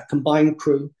a combined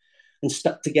crew and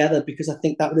stuck together, because I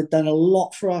think that would have done a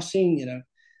lot for our scene.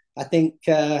 I think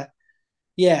a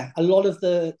lot of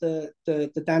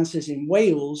the dancers in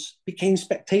Wales became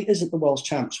spectators at the Welsh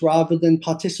Champs rather than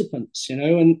participants,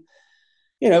 and,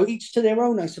 each to their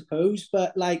own, I suppose.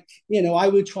 But I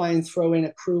would try and throw in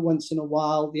a crew once in a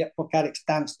while. The Uprock Addicts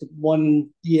danced one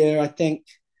year, I think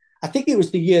it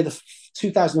was the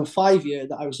 2005 year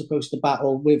that I was supposed to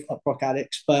battle with Uprock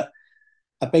Addicts, but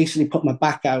I basically put my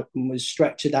back out and was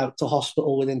stretchered out to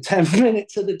hospital within 10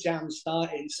 minutes of the jam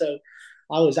starting. So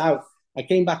I was out. I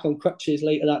came back on crutches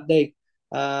later that day.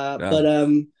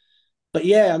 But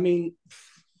yeah, I mean,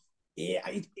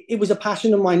 it was a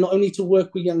passion of mine, not only to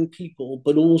work with young people,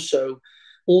 but also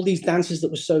all these dancers that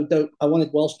were so dope. I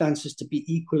wanted Welsh dancers to be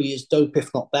equally as dope,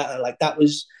 if not better. Like that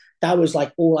was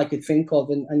like all I could think of.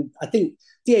 And I think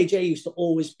DAJ used to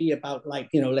always be about like,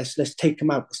 let's take them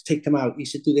out, let's take them out. He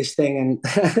used to do this thing,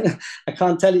 and I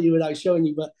can't tell it you without showing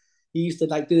you, but he used to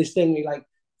like do this thing. He like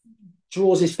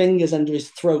draws his fingers under his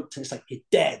throat, and it's like, you're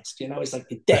dead. It's like,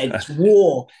 you're dead. It's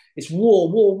war. It's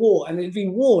war, war, war. And it'd be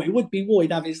war. It would be war.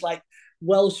 He'd have his like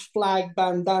Welsh flag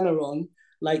bandana on,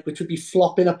 like, which would be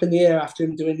flopping up in the air after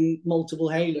him doing multiple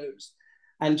halos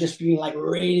and just being like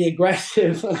really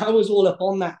aggressive. And I was all up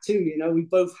on that too. We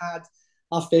both had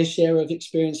our fair share of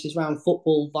experiences around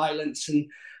football violence, and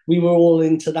we were all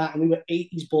into that. And we were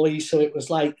 80s boys. So it was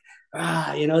like,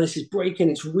 this is breaking.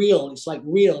 It's real. It's like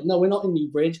real. No, we're not in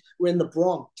Newbridge. We're in the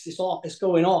Bronx. It's off. It's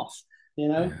going off,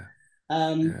 Yeah.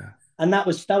 And that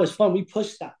was fun. We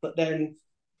pushed that, but then,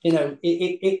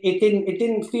 it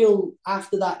didn't feel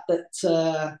after that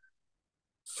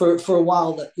for a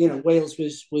while that, Wales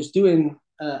was doing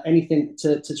anything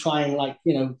to try and like,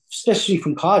 especially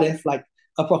from Cardiff, like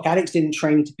Up Rock Addicts didn't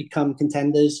train to become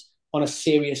contenders on a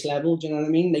serious level. Do you know what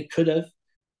I mean? They could have.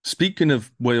 Speaking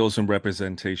of Wales and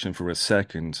representation for a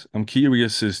second, I'm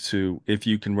curious as to if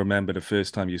you can remember the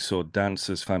first time you saw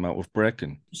dancers come out of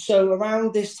Brecon. So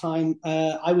around this time,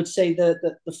 I would say that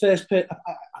the first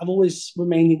I've always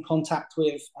remained in contact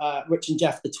with Rich and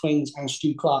Jeff, the twins, and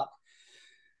Stu Clark.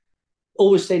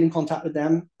 Always stayed in contact with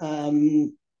them.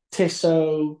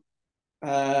 Tisso,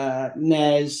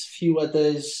 Nez, few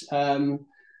others,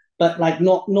 but like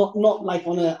not like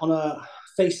on a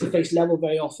face-to-face level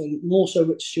very often, more so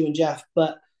Rich, Stu, and Jeff.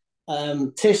 But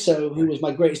Tisso, who was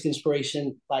my greatest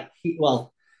inspiration, like he was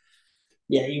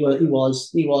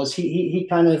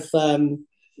kind of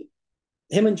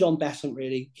him and John Besant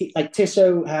really.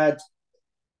 Tisso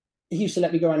he used to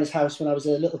let me go around his house when I was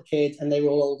a little kid, and they were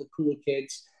all older, cooler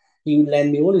kids. He would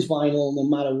lend me all his vinyl no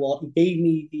matter what. He gave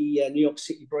me the New York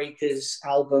City Breakers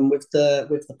album with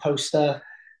the poster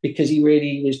because he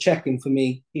really was checking for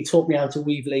me. He taught me how to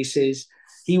weave laces.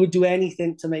 He would do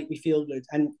anything to make me feel good.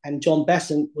 And John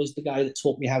Besant was the guy that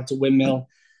taught me how to windmill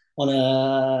on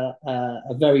a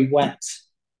very wet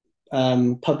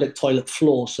public toilet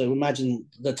floor. So imagine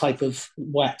the type of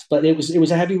wet. But it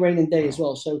was a heavy raining day as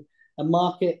well. So a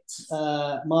market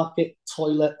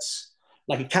toilet,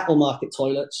 like a cattle market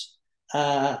toilet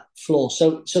floor.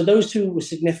 So those two were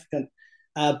significant.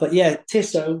 But yeah,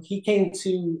 Tisso, he came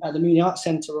to the Muni Art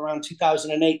Centre around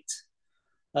 2008,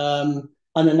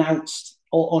 unannounced.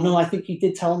 Or no, I think he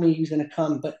did tell me he was going to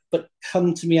come, but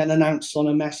come to me unannounced on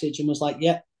a message and was like,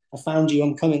 yeah, I found you,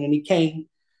 I'm coming. And he came,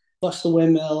 bust a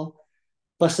windmill,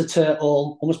 bust a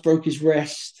turtle, almost broke his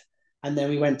wrist. And then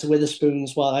we went to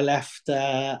Witherspoons while I left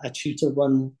a tutor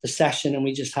run the session. And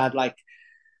we just had I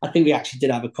think we actually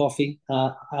did have a coffee.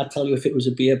 I'll tell you if it was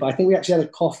a beer, but I think we actually had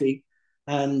a coffee.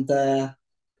 And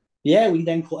we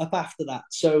then caught up after that.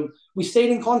 So we stayed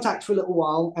in contact for a little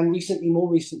while. And more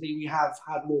recently, we have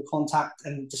had more contact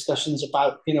and discussions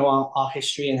about, our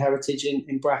history and heritage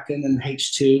in Brecon and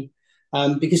H2.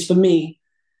 Because for me,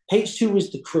 H2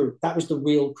 was the crew. That was the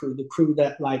real crew, the crew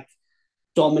that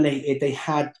dominated. They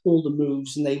had all the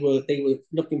moves and they were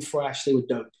looking fresh. They were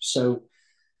dope. So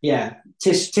yeah,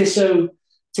 Tisso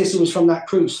was from that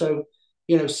crew. So,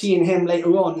 seeing him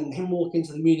later on and him walk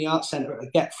into the Muni Art Centre at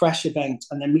a Get Fresh event,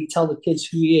 and then me tell the kids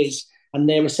who he is and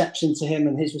their reception to him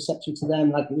and his reception to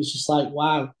them, it was just like,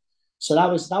 wow. So that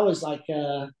was like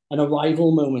an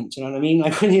arrival moment. You know what I mean?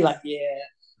 Like when you're yeah,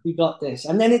 we got this.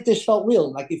 And then it just felt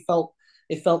real. It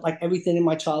felt like everything in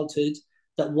my childhood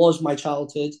that was my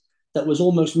childhood, that was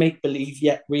almost make-believe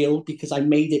yet real, because I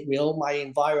made it real. My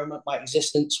environment, my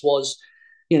existence was,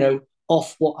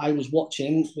 off what I was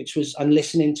watching, which was I'm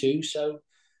listening to. So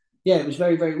yeah, it was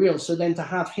very, very real. So then to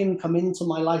have him come into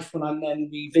my life when I'm then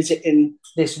revisiting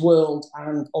this world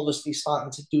and obviously starting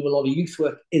to do a lot of youth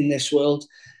work in this world,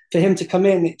 for him to come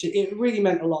in, it really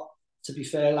meant a lot, to be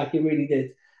fair. It really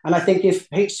did. And I think if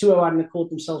H2O hadn't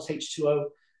called themselves H2O,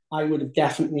 I would have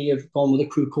definitely have gone with a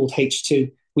crew called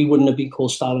H2. We wouldn't have been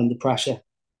called Style Under Pressure.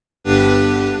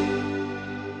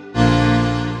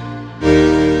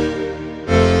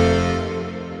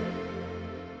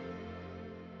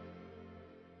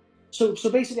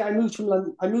 So basically, I moved to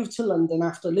London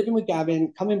after living with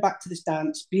Gavin, coming back to this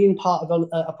dance, being part of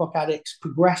Up Rock Addicts,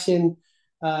 progressing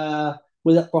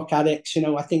with Up Rock Addicts.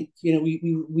 I think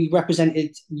we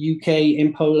represented UK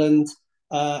in Poland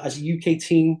as a UK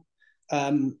team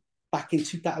back in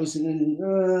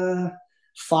 2005.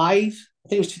 I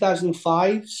think it was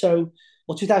 2005.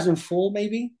 Or 2004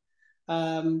 maybe.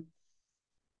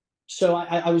 so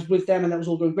I was with them and that was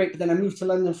all going great. But then I moved to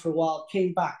London for a while,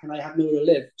 came back, and I had nowhere to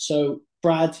live. So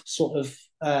Brad sort of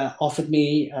offered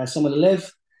me somewhere to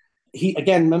live. He,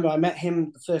 again, remember, I met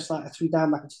him the first night I threw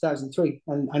down back in 2003,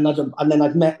 and then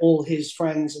I've met all his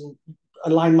friends and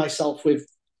aligned myself with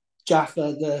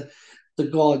Jaffa, the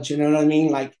god, you know what I mean?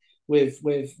 Like with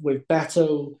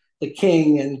Beto, the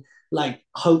king, and like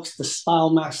Hoax, the style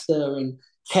master, and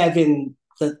Kevin,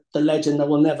 the legend that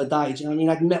will never die. Do you know what I mean?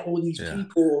 I'd met all these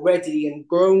people already and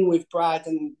grown with Brad,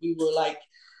 and we were like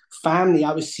family.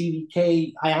 I was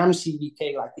CVK. I am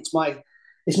CVK. Like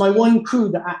it's my one crew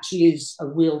that actually is a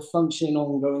real functioning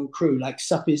ongoing crew. Like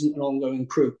SUP isn't an ongoing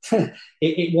crew.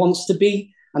 It wants to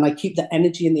be, and I keep the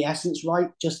energy and the essence right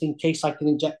just in case I can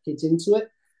inject kids into it,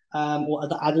 or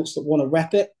other adults that want to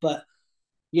rep it. But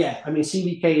yeah, I mean,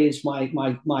 CVK is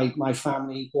my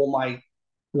family. All my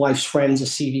wife's friends are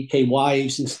CVK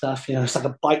wives and stuff. You know, it's like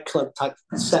a bike club type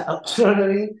setup. You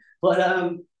know what I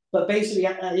mean? But basically,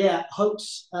 yeah,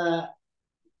 Hoax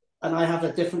and I have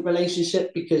a different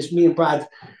relationship because me and Brad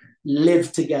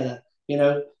live together. You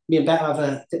know, me and Beto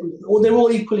have they're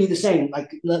all equally the same.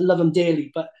 Like love them dearly.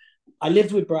 But I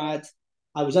lived with Brad.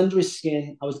 I was under his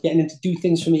skin. I was getting him to do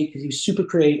things for me because he was super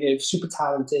creative, super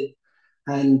talented.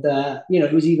 And,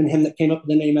 it was even him that came up with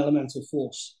the name Elemental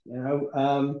Force.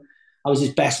 I was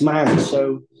his best man.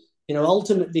 So,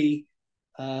 ultimately,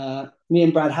 me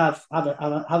and Brad have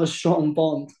a strong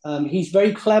bond. He's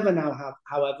very clever now,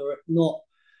 however,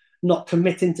 not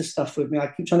committing to stuff with me.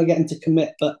 I keep trying to get him to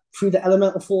commit, but through the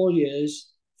Elemental Force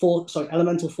years, through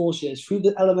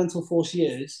the Elemental Force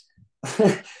years,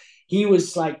 he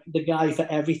was like the guy for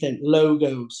everything: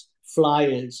 logos,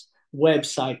 flyers,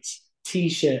 websites,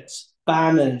 T-shirts,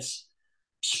 banners,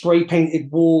 spray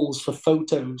painted walls for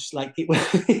photos. Like he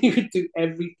would do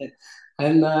everything.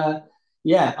 And our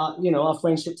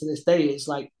friendship to this day is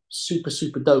like super,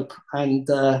 super dope. And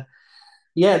they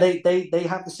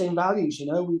have the same values. You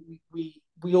know, we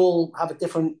all have a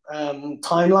different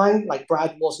timeline. Like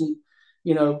Brad wasn't,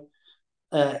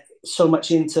 so much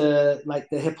into like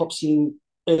the hip hop scene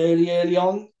early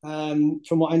on,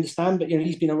 from what I understand. But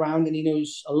he's been around and he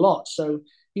knows a lot. So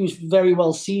he was very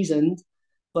well seasoned.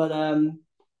 But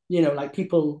like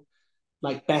people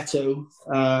like Beto,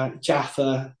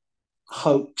 Jaffa,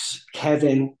 Hoax,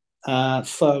 Kevin,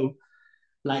 Foe,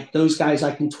 like those guys,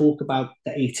 I can talk about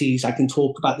the 80s. I can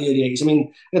talk about the early 80s. I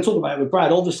mean, I can talk about it with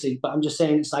Brad, obviously, but I'm just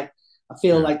saying it's like I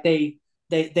feel like they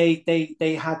had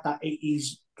that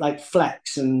 80s like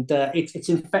flex, and it's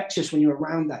infectious when you're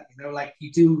around that. Like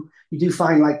you do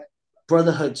find like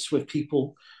brotherhoods with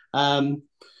people.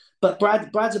 But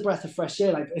Brad's a breath of fresh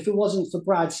air. Like if it wasn't for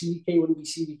Brad, CVK wouldn't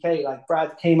be CVK. Like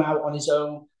Brad came out on his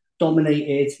own,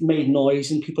 dominated, made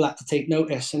noise, and people had to take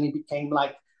notice, and he became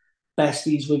like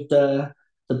besties with the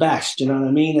best. You know what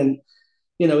I mean? And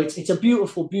it's a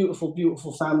beautiful, beautiful,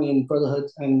 beautiful family and brotherhood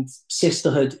and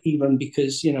sisterhood, even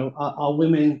because our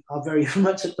women are very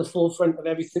much at the forefront of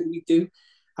everything we do,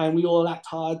 and we all act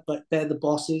hard, but they're the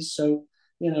bosses. So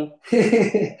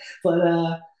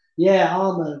but. Yeah,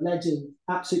 Armour, legend,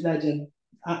 absolute legend,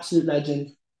 absolute legend.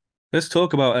 Let's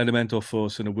talk about Elemental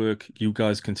Force and the work you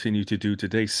guys continue to do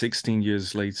today, 16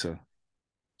 years later.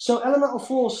 So Elemental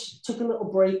Force took a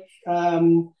little break.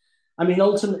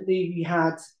 Ultimately we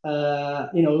had a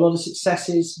lot of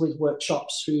successes with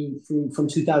workshops from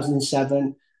 2007,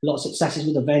 a lot of successes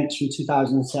with events from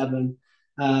 2007.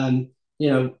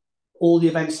 All the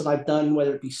events that I've done,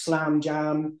 whether it be Slam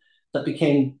Jam, that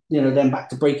became then back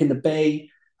to Breaking the Bay.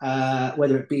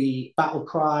 Whether it be Battle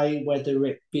Cry, whether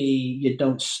it be You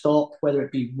Don't Stop, whether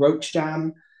it be Roach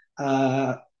Jam,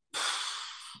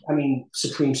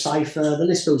 Supreme Cypher, the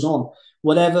list goes on.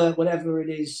 Whatever it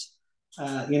is,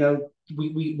 we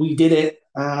did it.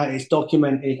 It's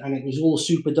documented, and it was all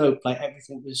super dope. Like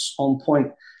everything was on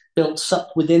point. Built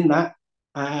up within that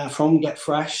from Get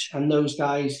Fresh, and those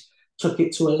guys took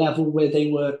it to a level where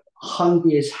they were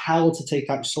hungry as hell to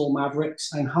take out Soul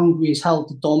Mavericks and hungry as hell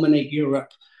to dominate Europe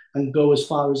and go as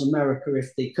far as America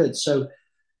if they could. So,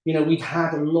 we'd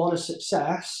had a lot of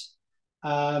success,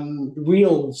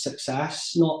 real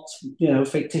success, not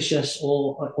fictitious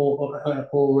or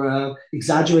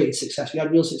exaggerated success. We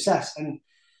had real success, and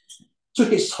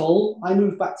took its toll. I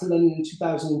moved back to London in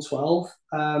 2012,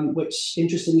 which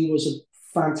interestingly was a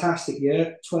fantastic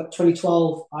year.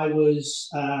 2012, I was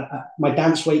my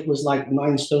dance weight was like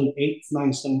 9 stone 8,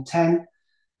 9 stone 10.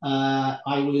 I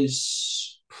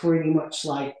was pretty much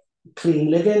like clean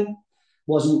living,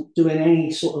 wasn't doing any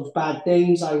sort of bad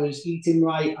things. I was eating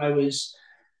right. I was,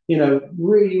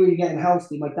 really, really getting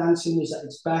healthy. My dancing was at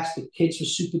its best. The kids were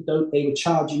super dope. They were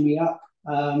charging me up.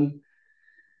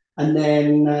 And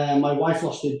then my wife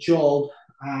lost her job,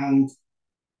 and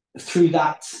through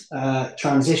that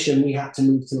transition, we had to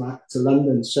move to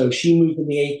London. So she moved in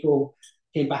the April,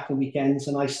 came back on weekends,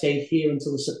 and I stayed here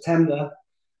until the September,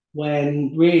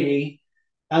 when really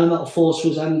Elemental Force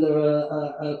was under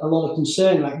a lot of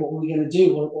concern. Like, what were we going to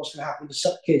do? What's going to happen to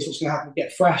Sup Kids? What's going to happen to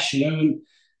Get Fresh? You know, and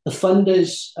the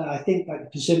funders, I think, like the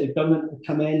Conservative government would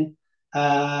come in.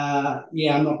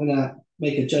 Yeah, I'm not going to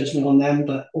make a judgment on them,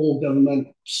 but all government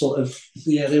sort of,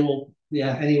 yeah, they all,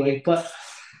 yeah, anyway. But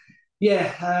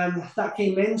yeah, that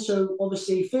came in. So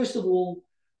obviously, first of all,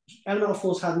 Elemental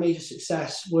Force had major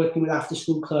success working with after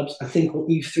school clubs, I think, or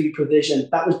youth three provision.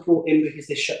 That was brought in because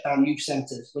they shut down youth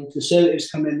centres. When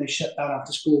Conservatives come in, they shut down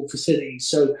after school facilities.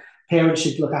 So parents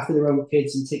should look after their own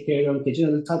kids and take care of their own kids. You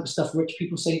know, the type of stuff rich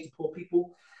people say to poor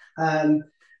people.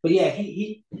 But yeah,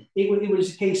 it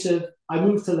was a case of, I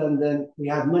moved to London, we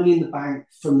had money in the bank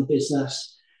from the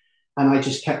business, and I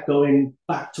just kept going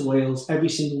back to Wales every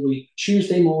single week.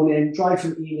 Tuesday morning, drive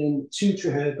from Ealing to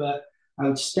Treherbert. I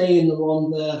would stay in the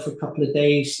Rhondda for a couple of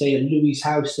days, stay at Louis'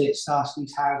 house, stay at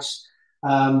Starsky's house,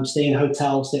 stay in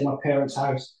hotels, stay at my parents'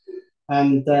 house.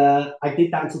 And I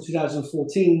did that until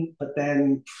 2014, but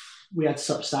then we had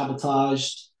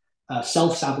self-sabotage,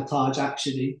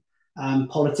 actually,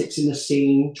 politics in the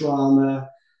scene, drama,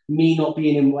 me not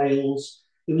being in Wales.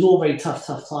 It was all very tough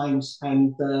times,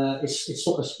 and it's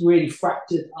sort of really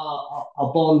fractured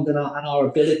our bond and our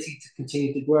ability to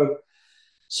continue to grow.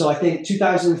 So I think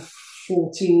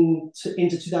 2014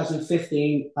 into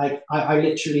 2015, like I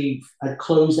literally had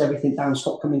closed everything down,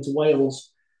 stopped coming to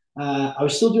Wales. I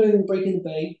was still doing Breaking the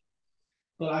Bay,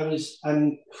 but was I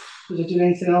doing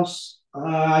anything else?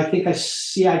 I think I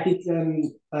did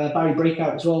Barry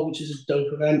Breakout as well, which is a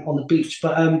dope event on the beach.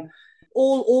 But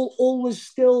all was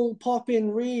still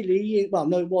popping, really. Well,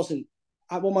 no, it wasn't.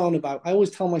 What am I on about? I always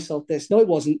tell myself this. No, it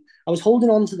wasn't. I was holding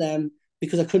on to them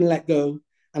because I couldn't let go,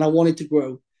 and I wanted to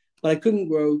grow, but I couldn't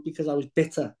grow because I was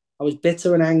bitter. I was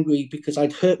bitter and angry because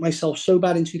I'd hurt myself so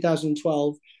bad in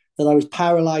 2012 that I was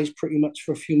paralyzed pretty much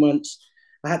for a few months.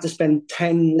 I had to spend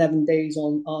 10, 11 days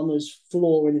on Arnold's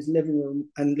floor in his living room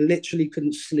and literally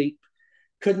couldn't sleep,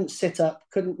 couldn't sit up,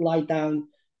 couldn't lie down.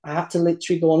 I had to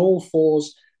literally go on all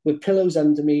fours with pillows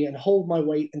under me and hold my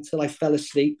weight until I fell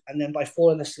asleep. And then by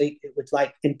falling asleep, it would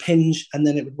like impinge and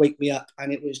then it would wake me up.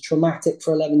 And it was traumatic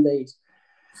for 11 days.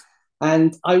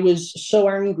 And I was so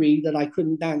angry that I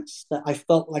couldn't dance, that I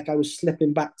felt like I was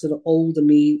slipping back to the older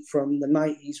me from the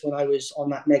 90s when I was on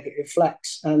that negative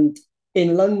flex. And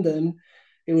in London,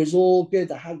 it was all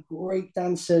good. I had great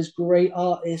dancers, great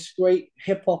artists, great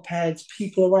hip hop heads,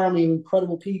 people around me,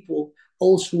 incredible people,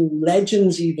 old school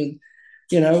legends even,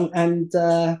 you know, and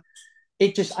I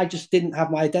just didn't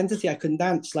have my identity. I couldn't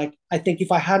dance. Like, I think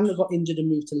if I hadn't got injured and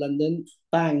moved to London,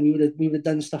 bang, we would have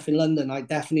done stuff in London. I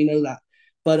definitely know that.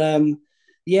 But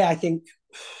yeah, I think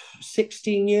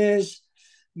 16 years,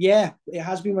 yeah, it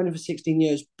has been running for 16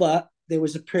 years, but there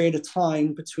was a period of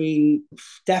time between,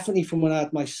 definitely from when I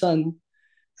had my son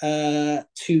to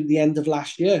the end of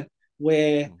last year,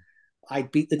 where I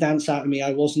beat the dance out of me.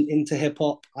 I wasn't into hip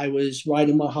hop. I was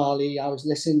riding my Harley. I was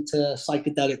listening to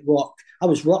psychedelic rock. I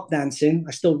was rock dancing.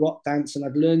 I still rock dance, and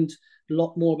I've learned a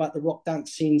lot more about the rock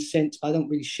dance scene since. I don't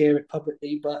really share it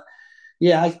publicly, but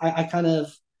yeah, I kind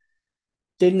of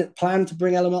didn't plan to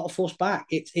bring Elemental Force back.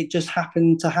 It just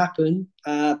happened to happen.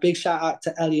 Big shout out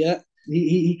to Elliot.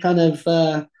 He kind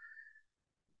of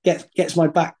gets my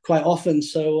back quite often.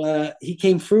 So he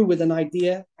came through with an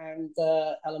idea, and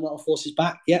Elemental Force is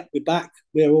back. Yeah, we're back.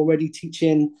 We're already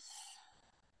teaching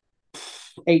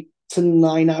 8 to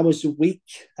 9 hours a week,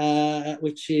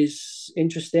 which is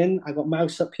interesting. I got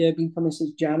Mouse up here, been coming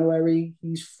since January.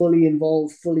 He's fully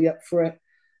involved, fully up for it.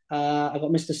 I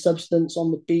got Mr. Substance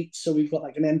on the beat, so we've got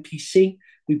like an NPC.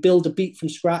 We build a beat from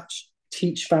scratch,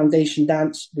 teach foundation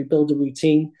dance. We build a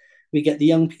routine. We get the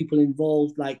young people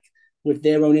involved, like with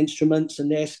their own instruments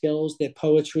and their skills, their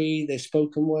poetry, their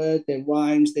spoken word, their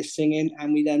rhymes, their singing,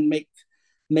 and we then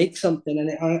make something. And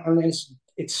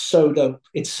it's so dope.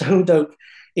 It's so dope.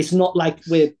 It's not like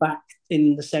we're back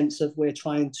in the sense of we're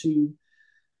trying to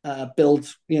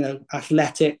build,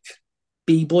 athletic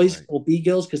B-boys or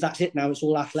B-girls, because that's it now. It's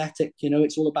all athletic,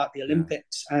 it's all about the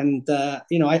Olympics. And,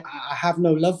 I have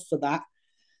no love for that,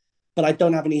 but I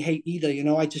don't have any hate either.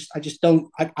 I just don't,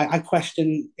 I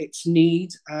question its need,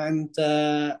 and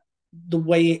the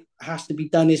way it has to be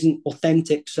done isn't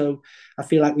authentic. So I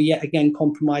feel like we're yet again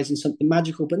compromising something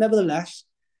magical, but nevertheless,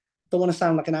 don't want to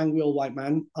sound like an angry old white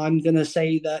man. I'm going to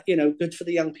say that, good for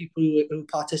the young people who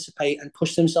participate and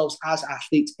push themselves as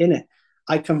athletes in it.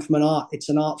 I come from an art. It's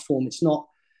an art form. It's not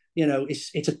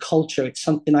it's a culture. It's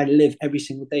something I live every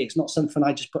single day. It's not something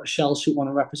I just put a shell suit on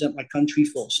and represent my country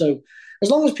for. So as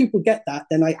long as people get that,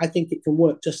 then I think it can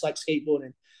work just like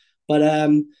skateboarding. But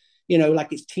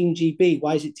like it's Team GB.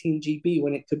 Why is it Team GB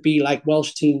when it could be like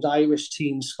Welsh teams, Irish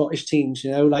teams, Scottish teams?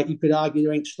 Like you could argue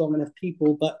there ain't strong enough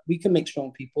people, but we can make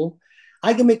strong people.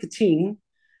 I can make a team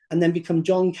and then become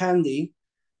John Candy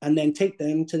and then take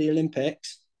them to the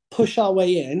Olympics, push our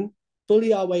way in,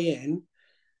 bully our way in,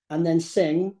 and then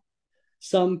sing.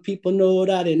 Some people know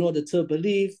that in order to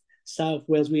believe, South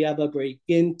Wales, we have a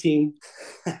breaking team.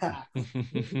 You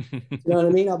know what I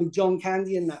mean? I'll be John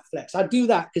Candy in that flex. I'd do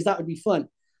that because that would be fun.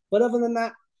 But other than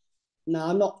that,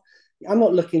 no, I'm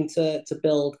not looking to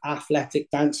build athletic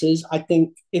dancers. I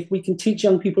think if we can teach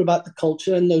young people about the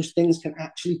culture and those things can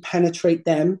actually penetrate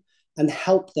them and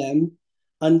help them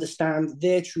understand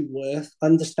their true worth,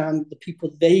 understand the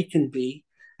people they can be,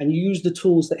 and use the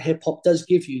tools that hip hop does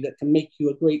give you that can make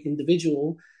you a great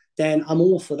individual, then I'm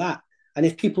all for that. And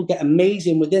if people get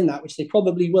amazing within that, which they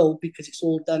probably will because it's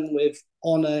all done with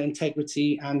honor,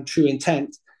 integrity, and true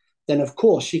intent, then of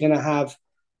course you're going to have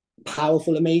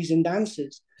powerful, amazing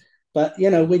dancers. But,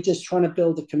 we're just trying to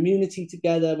build a community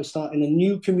together. We're starting a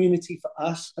new community for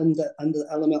us under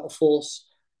Elemental Force,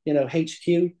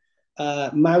 HQ,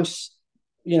 Mouse,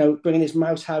 bringing his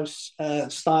Mouse House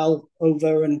style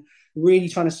over and really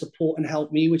trying to support and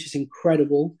help me, which is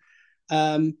incredible.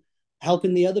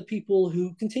 Helping the other people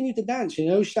who continue to dance,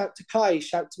 shout to Kai,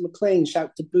 shout to McLean,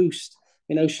 shout to Boost,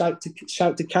 shout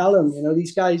to Callum.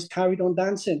 These guys carried on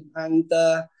dancing. And,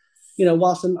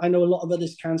 whilst I know a lot of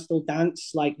others can still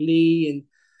dance, like Lee and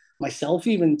myself,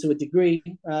 even to a degree,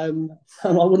 I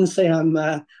wouldn't say I'm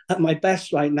at my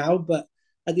best right now, but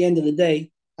at the end of the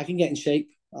day, I can get in shape.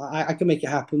 I can make it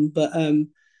happen. But,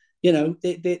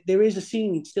 there is a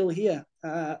scene still here,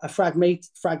 a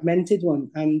fragmented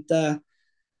one. And,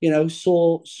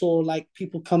 saw like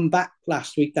people come back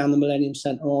last week down the Millennium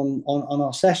Centre on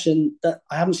our session that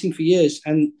I haven't seen for years.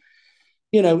 And,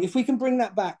 if we can bring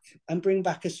that back and bring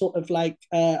back a sort of like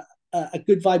a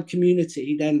good vibe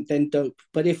community, then dope.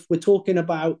 But if we're talking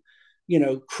about,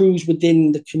 crews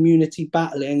within the community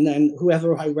battling, then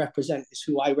whoever I represent is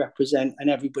who I represent and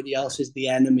everybody else is the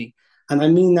enemy. And I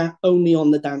mean that only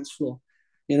on the dance floor.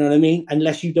 You know what I mean?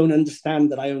 Unless you don't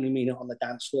understand that I only mean it on the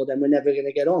dance floor, then we're never going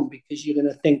to get on because you're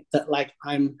going to think that like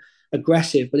I'm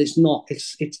aggressive, but it's not.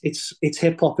 It's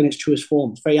hip hop in its truest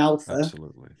form. It's very alpha.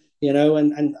 Absolutely.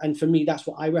 And for me, that's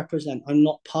what I represent. I'm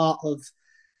not part of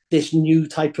this new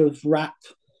type of rap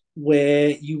where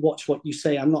you watch what you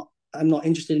say. I'm not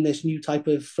interested in this new type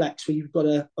of flex where you've got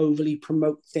to overly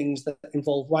promote things that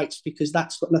involve rights because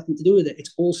that's got nothing to do with it.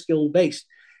 It's all skill based.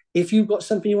 If you've got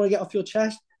something you want to get off your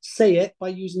chest, say it by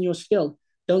using your skill.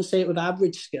 Don't say it with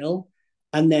average skill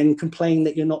and then complain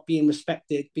that you're not being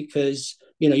respected because,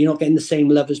 you're not getting the same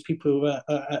love as people who are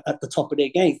at the top of their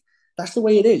game. That's the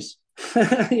way it is,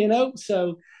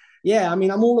 So, yeah, I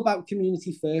mean, I'm all about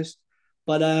community first,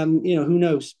 but, who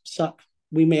knows? Sup,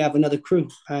 we may have another crew.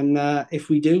 And if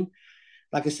we do,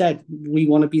 like I said, we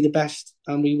want to be the best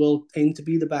and we will aim to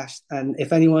be the best. And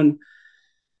if anyone,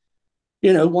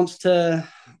 wants to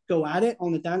go at it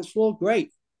on the dance floor,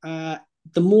 great. The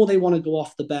more they want to go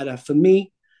off, the better. For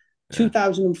me,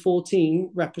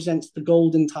 2014 represents the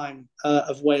golden time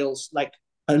of Wales, like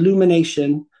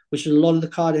Illumination, which is a lot of the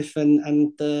Cardiff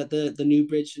and the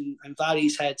Newbridge and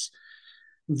Valleys heads,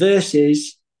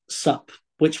 versus Sup,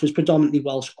 which was predominantly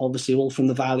Welsh, obviously all from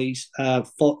the Valleys.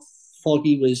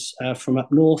 Foggy was from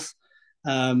up north.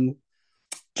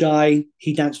 Jai,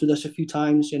 he danced with us a few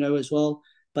times, as well.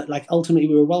 But like ultimately,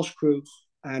 we were a Welsh crew,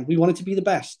 and we wanted to be the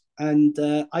best. And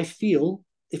I feel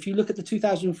if you look at the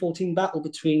 2014 battle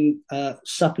between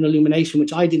Sup and Illumination,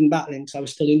 which I didn't battle in because I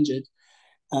was still injured,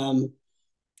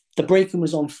 the breaking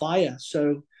was on fire.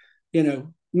 So,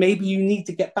 maybe you need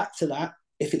to get back to that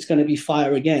if it's going to be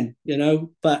fire again,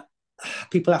 But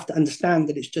people have to understand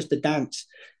that it's just a dance.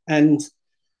 And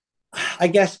I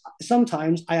guess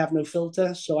sometimes I have no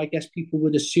filter. So I guess people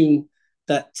would assume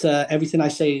that everything I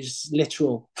say is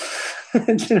literal.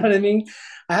 Do you know what I mean?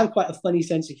 I have quite a funny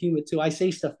sense of humor too. I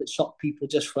say stuff that shock people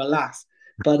just for a laugh,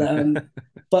 but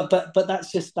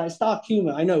that's dark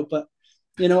humor. I know, but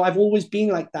I've always been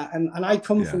like that, and I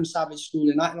come from savage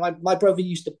schooling. My brother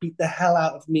used to beat the hell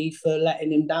out of me for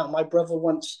letting him down. My brother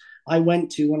once I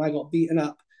went to when I got beaten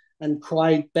up and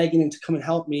cried, begging him to come and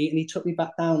help me, and he took me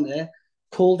back down there,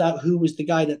 called out who was the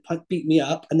guy that beat me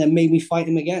up, and then made me fight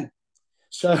him again.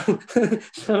 So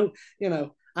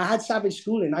I had savage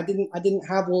schooling. I didn't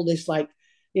have all this like,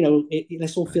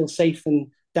 let's all feel safe and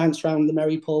dance around the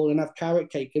merry pole and have carrot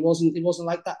cake. It wasn't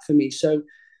like that for me. So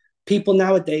people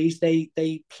nowadays,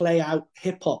 they play out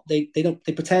hip hop. They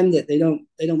pretend it. They don't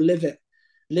live it.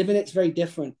 Living it's very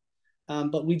different.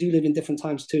 But we do live in different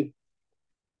times too.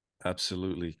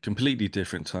 Absolutely. Completely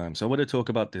different times. I want to talk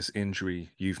about this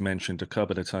injury you've mentioned a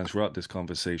couple of times throughout this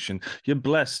conversation. You're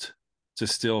blessed to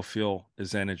still feel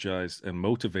as energized and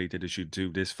motivated as you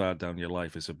do this far down your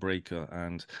life as a breaker.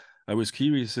 And I was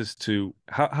curious as to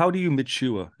how do you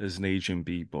mature as an Asian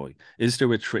b-boy? Is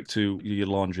there a trick to your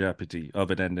longevity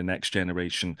other than the next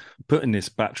generation putting this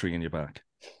battery in your back?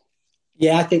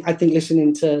 Yeah, I think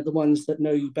listening to the ones that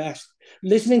know you best,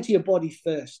 listening to your body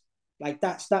first, like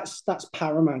that's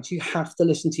paramount. You have to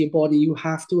listen to your body. You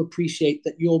have to appreciate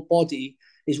that your body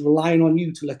is relying on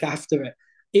you to look after it.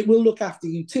 It will look after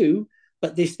you too,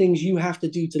 but there's things you have to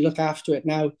do to look after it.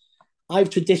 Now,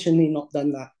 I've traditionally not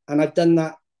done that, and I've done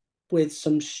that with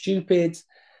some stupid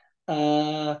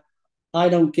uh I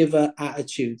don't give a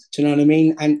attitude. Do you know what I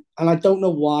mean? And I don't know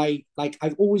why. Like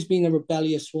I've always been a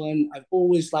rebellious one. I've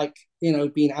always like,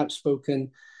 been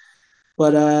outspoken.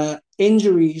 But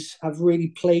injuries have really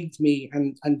plagued me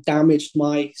and damaged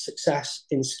my success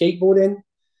in skateboarding,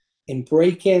 in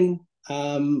breaking,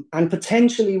 and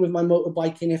potentially with my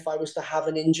motorbiking if I was to have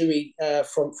an injury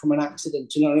from an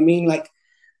accident. Do you know what I mean? Like,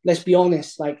 let's be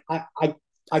honest. Like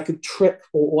I could trip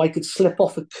or I could slip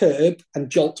off a curb and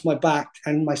jolt my back,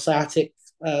 and my sciatic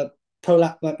my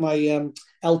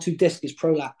L2 disc is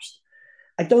prolapsed.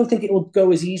 I don't think it will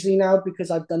go as easily now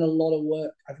because I've done a lot of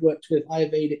work. I've worked with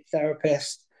Ayurvedic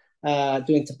therapists,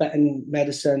 doing Tibetan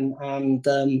medicine, and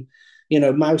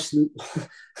Mouse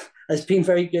has been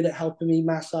very good at helping me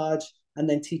massage and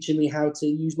then teaching me how to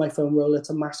use my foam roller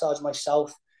to massage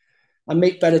myself and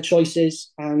make better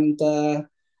choices. And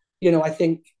I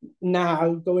think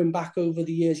now going back over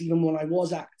the years, even when I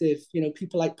was active,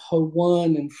 people like Po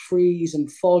One and Freeze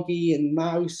and Foggy and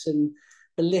Mouse and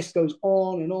the list goes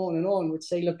on and on and on would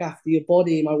say, look after your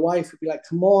body. My wife would be like,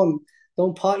 come on,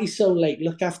 don't party so late,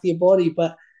 look after your body.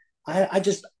 But I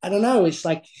don't know. It's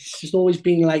like, it's just always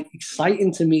been like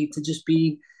exciting to me to just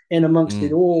be in amongst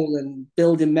it all and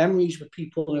building memories with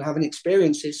people and having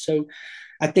experiences. So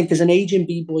I think as an aging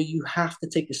b-boy, you have to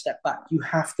take a step back. You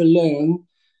have to learn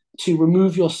to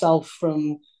remove yourself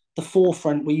from the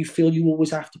forefront where you feel you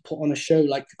always have to put on a show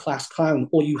like the class clown,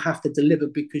 or you have to deliver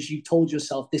because you told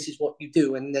yourself this is what you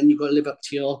do, and then you've got to live up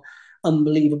to your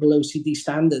unbelievable OCD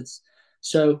standards.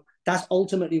 So that's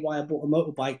ultimately why I bought a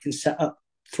motorbike and set up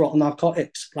Throttle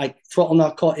Narcotics. Like, Throttle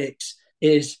Narcotics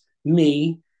is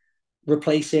me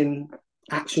replacing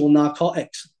actual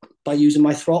narcotics by using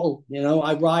my throttle.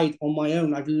 I ride on my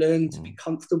own. I've learned to be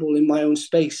comfortable in my own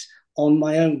space on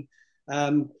my own.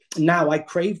 Now I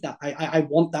crave that. I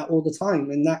want that all the time.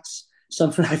 And that's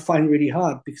something I find really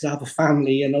hard because I have a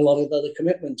family and a lot of other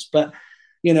commitments. But,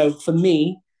 for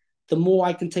me, the more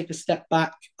I can take a step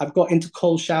back, I've got into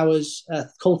cold showers,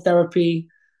 cold therapy.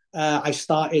 I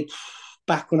started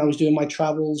back when I was doing my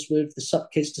travels with the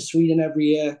SUP kids to Sweden every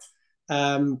year.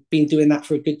 Been doing that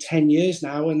for a good 10 years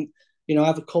now. And, I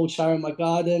have a cold shower in my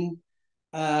garden.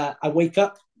 I wake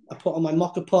up, I put on my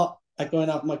mocha pot, I go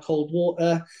and have my cold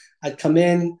water. I come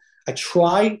in. I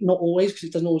try, not always because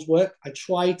it doesn't always work. I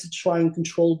try and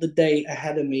control the day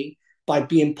ahead of me by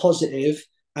being positive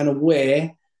and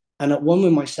aware and at one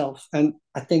with myself. And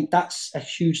I think that's a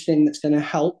huge thing that's going to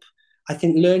help. I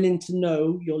think learning to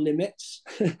know your limits,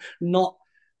 not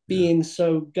being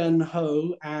so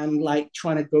gun-ho and like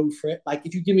trying to go for it. Like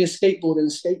if you give me a skateboard in a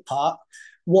skate park,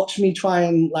 watch me try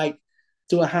and like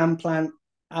do a hand plant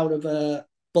out of a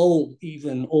bowl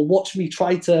even, or watch me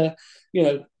try to,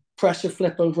 pressure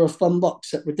flip over a fun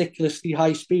box at ridiculously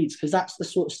high speeds, because that's the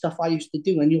sort of stuff I used to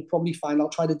do, and you'll probably find I'll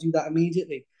try to do that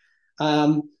immediately.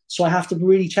 So I have to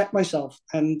really check myself,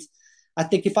 and I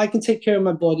think if I can take care of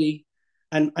my body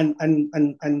and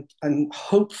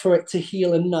hope for it to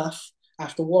heal enough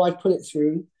after what I put it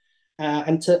through,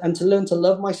 and to learn to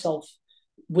love myself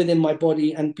within my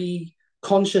body and be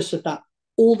conscious of that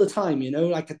all the time,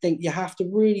 like I think you have to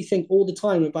really think all the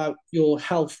time about your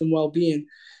health and well-being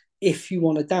if you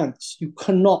want to dance. You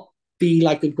cannot be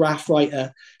like a graph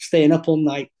writer, staying up all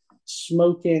night,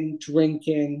 smoking,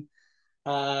 drinking,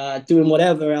 doing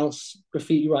whatever else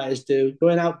graffiti writers do,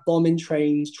 going out bombing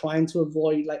trains, trying to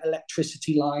avoid like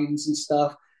electricity lines and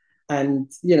stuff,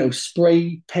 and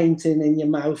spray painting in your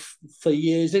mouth for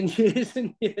years and years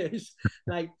and years.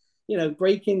 Like,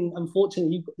 breaking,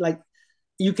 unfortunately,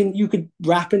 you could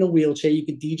rap in a wheelchair, you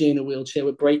could DJ in a wheelchair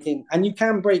with breaking, and you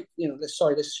can break.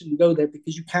 Sorry, this shouldn't go there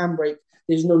because you can break.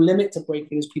 There's no limit to breaking.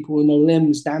 There's people with no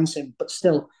limbs dancing, but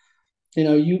still,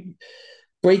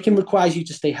 breaking requires you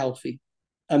to stay healthy,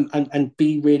 and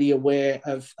be really aware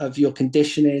of your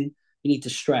conditioning, you need to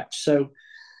stretch. So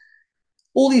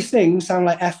all these things sound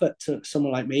like effort to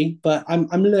someone like me, but I'm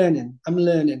learning.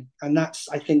 And that's,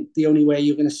 I think, the only way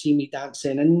you're going to see me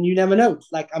dancing. And you never know.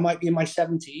 Like, I might be in my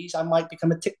 70s. I might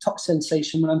become a TikTok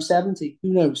sensation when I'm 70.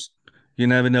 Who knows? You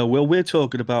never know. Well, we're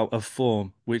talking about a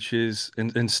form which is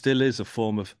and still is a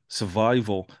form of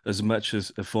survival as much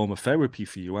as a form of therapy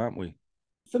for you, aren't we?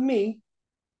 For me,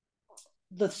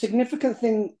 the significant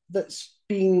thing that's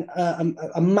been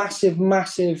a massive,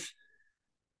 massive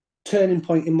turning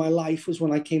point in my life was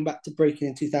when I came back to breaking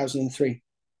in 2003.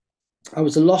 I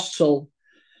was a lost soul.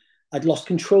 I'd lost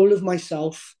control of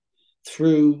myself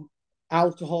through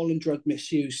alcohol and drug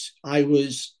misuse. I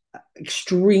was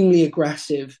extremely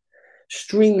aggressive,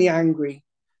 extremely angry,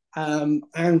 and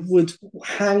would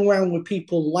hang around with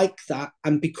people like that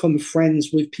and become friends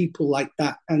with people like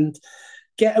that and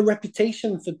get a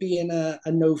reputation for being a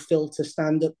no filter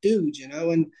stand up dude, you know.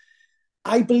 And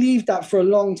I believed that for a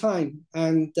long time.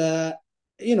 And,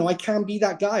 I can be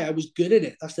that guy. I was good at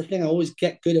it. That's the thing. I always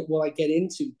get good at what I get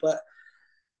into. But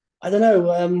I don't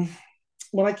know.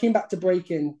 When I came back to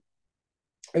breaking,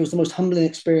 it was the most humbling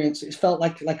experience. It felt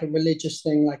like a religious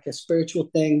thing, like a spiritual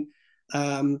thing.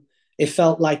 It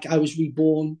felt like I was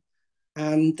reborn.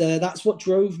 And that's what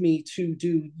drove me to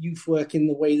do youth work in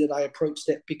the way that I approached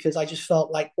it, because I just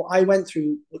felt like what I went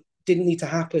through didn't need to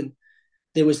happen.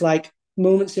 There was like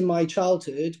moments in my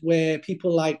childhood where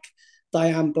people like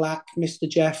Diane Black, Mr.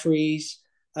 Jeffries,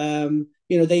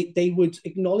 they would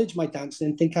acknowledge my dancing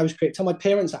and think I was great. Tell my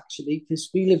parents, actually, because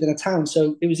we lived in a town,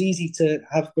 so it was easy to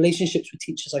have relationships with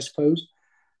teachers, I suppose.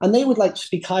 And they would like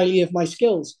speak highly of my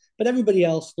skills, but everybody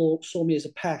else saw me as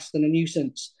a pest and a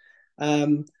nuisance.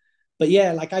 But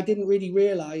yeah, like, I didn't really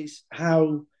realize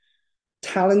how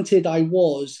talented I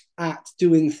was at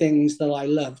doing things that I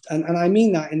loved. And I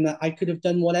mean that in that I could have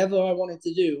done whatever I wanted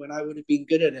to do and I would have been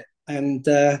good at it. And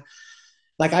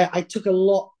I took a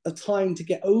lot of time to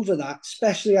get over that,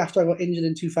 especially after I got injured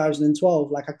in 2012.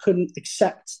 Like, I couldn't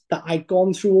accept that I'd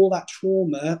gone through all that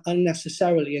trauma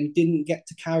unnecessarily and didn't get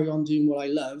to carry on doing what I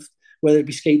loved, whether it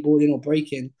be skateboarding or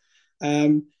breaking.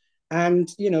 And,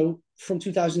 from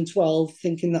 2012,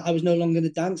 thinking that I was no longer going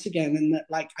to dance again and that,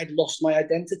 like, I'd lost my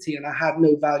identity and I had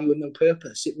no value and no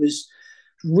purpose. It was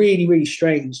really, really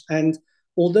strange. And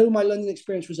although my London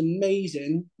experience was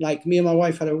amazing, like, me and my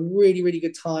wife had a really, really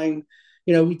good time.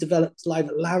 We developed Live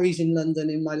at Larry's in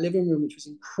London in my living room, which was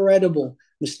incredible.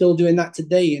 We're still doing that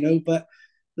today, but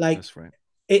like, that's right.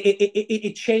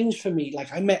 It changed for me.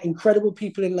 Like, I met incredible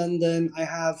people in London. I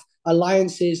have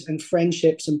alliances and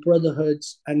friendships and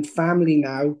brotherhoods and family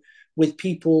now with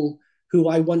people who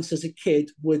I once as a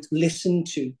kid would listen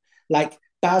to. Like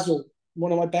Basil,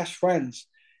 one of my best friends,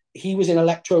 he was in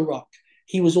electro rock.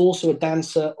 He was also a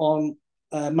dancer on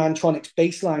Mantronic's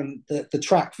Baseline, the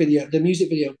track video, the music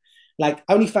video. Like,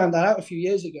 I only found that out a few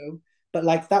years ago, but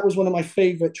like, that was one of my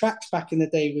favorite tracks back in the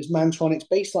day, was Mantronic's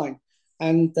Baseline.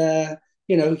 And,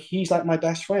 he's like my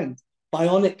best friend.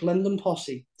 Bionic London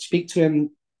Posse, speak to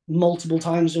him multiple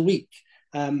times a week.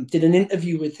 Did an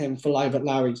interview with him for Live at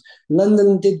Larry's.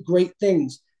 London did great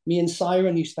things. Me and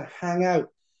Siren used to hang out.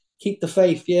 Keep the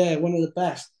Faith, yeah, one of the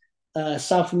best.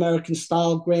 South American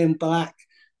Style, Graham Black,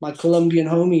 my Colombian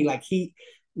homie. Like, he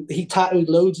tattooed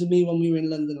loads of me when we were in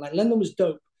London. Like, London was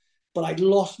dope, but I'd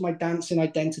lost my dancing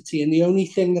identity, and the only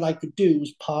thing that I could do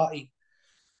was party.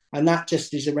 And that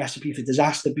just is a recipe for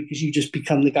disaster, because you just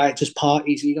become the guy that just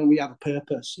parties and you don't really have a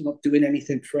purpose. You're not doing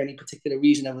anything for any particular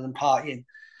reason other than partying.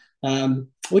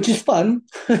 Which is fun.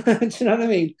 Do you know what I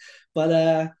mean?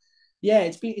 But yeah,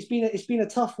 it's been a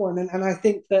tough one, and I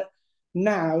think that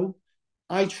now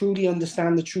I truly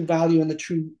understand the true value and the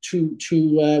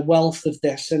true wealth of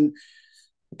this. And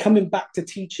coming back to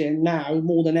teaching now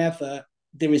more than ever,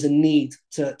 there is a need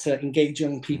to engage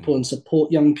young people and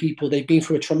support young people. They've been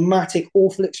through a traumatic,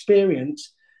 awful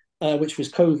experience, which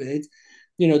was COVID.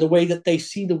 The way that they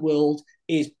see the world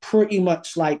is pretty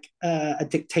much like a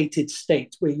dictated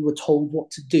state where you were told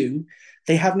what to do.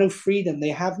 They have no freedom. They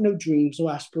have no dreams or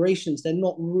aspirations. They're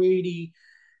not really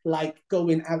like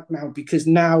going out now, because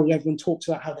now everyone talks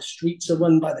about how the streets are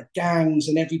run by the gangs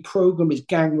and every program is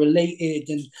gang related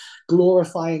and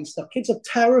glorifying stuff. Kids are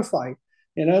terrified,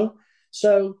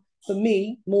 So for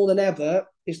me, more than ever,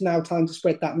 it's now time to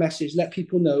spread that message. Let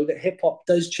people know that hip hop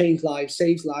does change lives,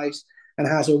 saves lives, and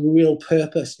has a real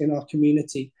purpose in our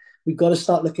community. We've got to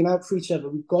start looking out for each other.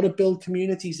 We've got to build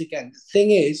communities again. The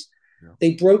thing is,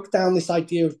 they broke down this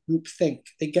idea of groupthink.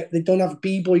 They don't have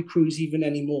b-boy crews even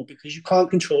anymore, because you can't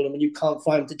control them and you can't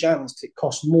find them to jams. It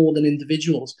costs more than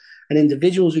individuals. And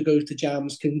individuals who go to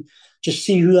jams can just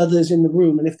see who others in the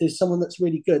room. And if there's someone that's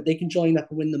really good, they can join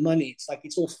up and win the money. It's like,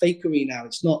 it's all fakery now.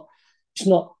 It's not It's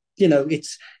not, you know,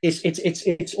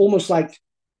 it's almost like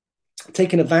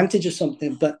taking advantage of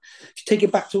something. But if you take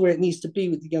it back to where it needs to be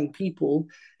with the young people,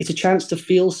 it's a chance to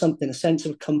feel something, a sense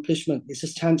of accomplishment. It's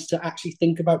a chance to actually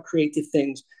think about creative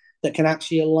things that can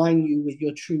actually align you with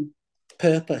your true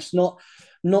purpose, not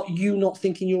you not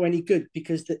thinking you're any good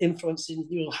because the influences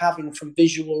you're having from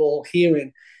visual or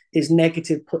hearing is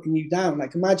negative, putting you down.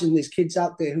 Like, imagine there's kids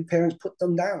out there who parents put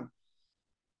them down,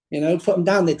 you know, put them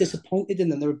down. They're disappointed in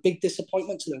them. They're a big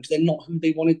disappointment to them because they're not who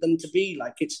they wanted them to be.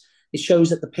 Like, it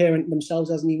shows that the parent themselves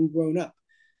hasn't even grown up,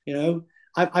 you know.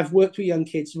 I've worked with young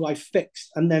kids who I fixed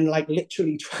and then like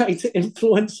literally try to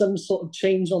influence some sort of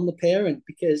change on the parent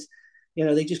because, you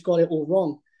know, they just got it all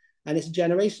wrong. And it's a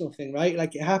generational thing, right?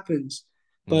 Like, it happens.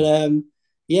 But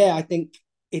yeah, I think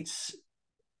it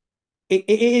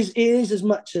is as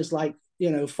much as, like, you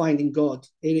know, finding God.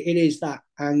 It is that.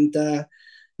 And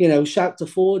you know, shout to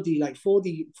 40, like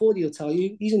 40 will tell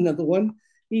you, he's another one.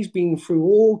 He's been through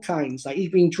all kinds. Like,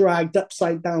 he's been dragged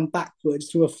upside down backwards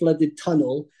through a flooded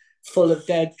tunnel full of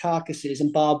dead carcasses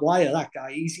and barbed wire. That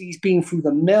guy, he's been through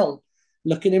the mill.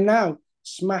 Look at him now,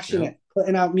 smashing it,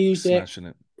 putting out music,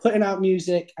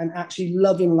 and actually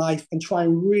loving life and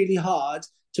trying really hard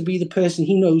to be the person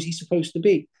he knows he's supposed to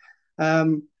be.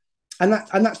 And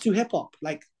that's through hip hop.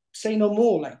 Like, say no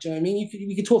more. Like, do you know what I mean?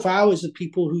 We could talk for hours of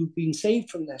people who've been saved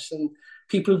from this and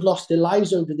people who've lost their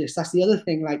lives over this. That's the other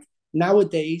thing. Like,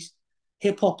 nowadays,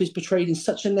 hip hop is portrayed in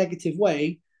such a negative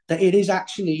way that it is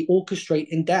actually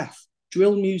orchestrating death.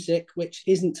 Drill music, which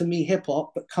isn't to me hip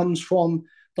hop, but comes from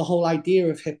the whole idea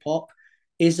of hip hop,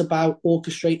 is about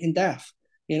orchestrating death.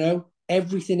 You know,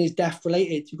 everything is death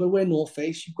related. You've got to wear North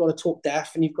Face, you've got to talk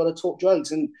death, and you've got to talk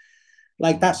drugs. And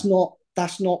like, that's not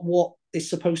what it's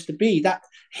supposed to be. That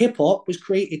hip hop was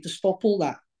created to stop all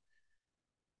that.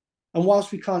 And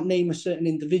whilst we can't name a certain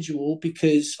individual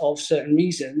because of certain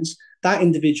reasons, that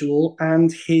individual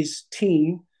and his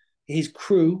team, his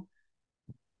crew,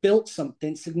 built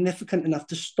something significant enough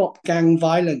to stop gang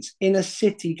violence, inner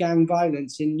city gang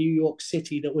violence in New York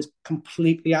City that was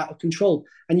completely out of control.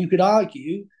 And you could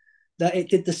argue that it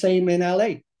did the same in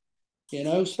LA, you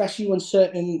know, especially when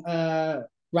certain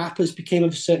rappers became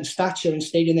of a certain stature and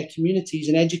stayed in their communities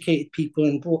and educated people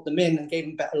and brought them in and gave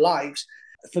them better lives.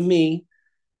 For me,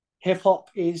 hip hop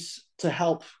is to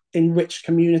help enrich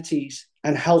communities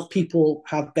and help people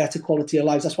have better quality of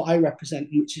lives. That's what I represent,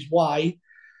 which is why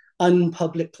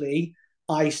unpublicly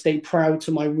I stay proud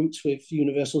to my roots with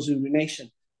Universal Zulu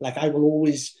Nation. Like, I will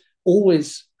always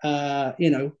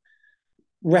you know,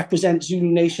 represent Zulu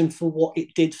Nation for what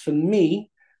it did for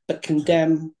me, but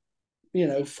condemn, you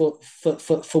know, for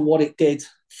what it did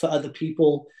for other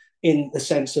people in the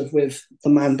sense of with the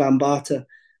man Bambata.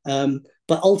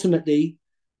 But ultimately,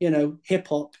 you know, hip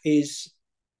hop is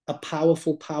a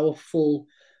powerful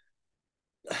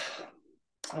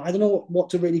I don't know what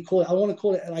to really call it. I want to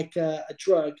call it like a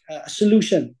drug, a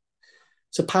solution.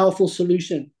 It's a powerful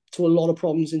solution to a lot of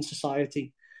problems in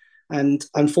society. And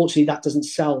unfortunately, that doesn't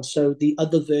sell. So the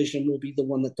other version will be the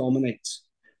one that dominates.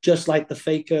 Just like the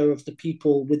faker of the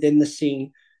people within the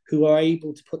scene who are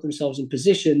able to put themselves in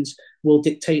positions will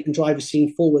dictate and drive a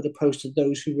scene forward, opposed to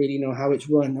those who really know how it's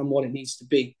run and what it needs to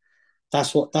be.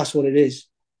 That's what it is.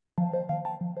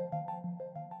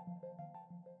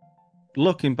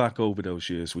 Looking back over those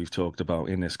years we've talked about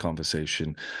in this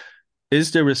conversation,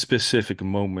 is there a specific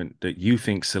moment that you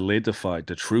think solidified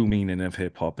the true meaning of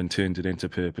hip hop and turned it into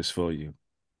purpose for you?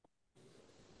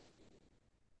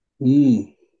 It's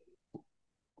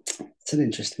an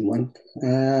interesting one.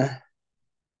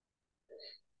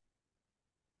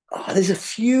 There's a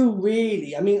few,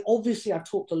 really. I mean, obviously, I've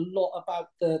talked a lot about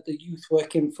the youth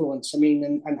work influence. I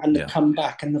mean, and the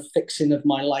comeback and the fixing of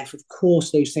my life. Of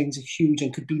course, those things are huge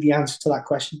and could be the answer to that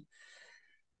question.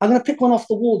 I'm going to pick one off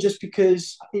the wall just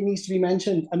because it needs to be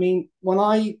mentioned. I mean, when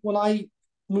I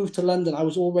moved to London, I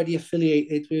was already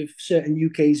affiliated with certain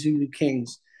UK Zulu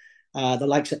kings, the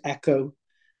likes of Echo,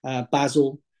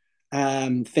 Basil,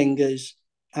 Fingers.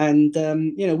 And,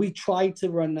 you know, we tried to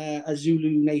run a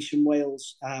Zulu Nation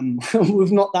Wales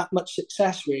with not that much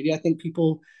success, really. I think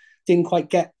people didn't quite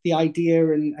get the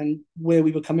idea and where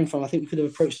we were coming from. I think we could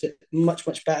have approached it much,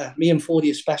 much better, me and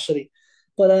 40 especially.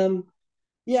 But,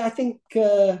 yeah, I think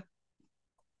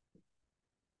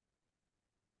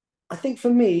for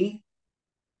me,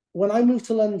 when I moved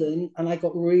to London and I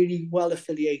got really well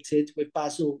affiliated with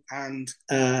Basil and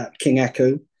King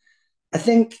Echo, I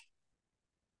think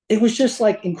it was just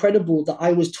like incredible that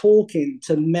I was talking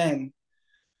to men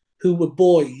who were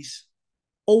boys,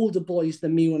 older boys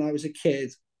than me when I was a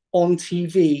kid, on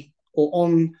TV or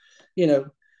on, you know,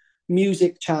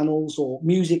 music channels or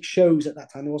music shows at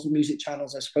that time. There wasn't music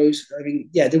channels, I suppose. I mean,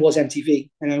 yeah, there was MTV,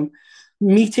 you know,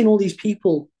 meeting all these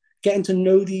people, getting to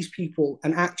know these people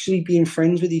and actually being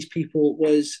friends with these people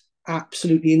was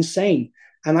absolutely insane.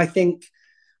 And I think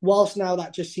whilst now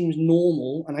that just seems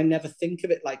normal and I never think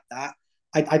of it like that,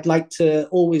 I'd like to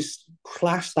always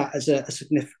class that as a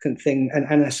significant thing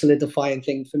and a solidifying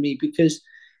thing for me, because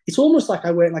it's almost like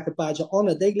I wear it like a badge of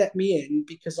honor. They let me in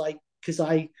because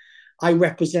I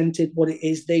represented what it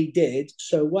is they did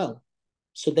so well.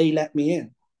 So they let me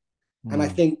in. And I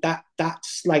think that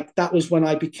was when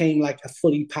I became like a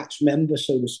fully patched member,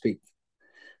 so to speak.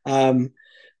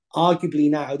 Arguably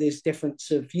now there's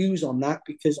difference of views on that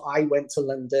because I went to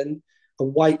London, a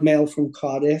white male from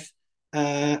Cardiff,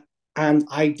 and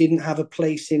I didn't have a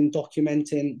place in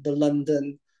documenting the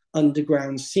London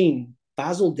underground scene.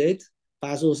 Basil did.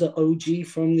 Basil's an OG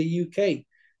from the UK.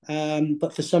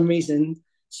 But for some reason,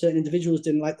 certain individuals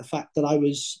didn't like the fact that I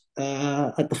was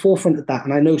at the forefront of that.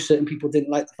 And I know certain people didn't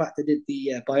like the fact they did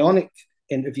the Bionic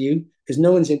interview because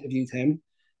no one's interviewed him.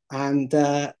 And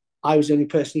I was the only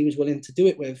person he was willing to do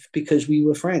it with because we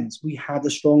were friends. We had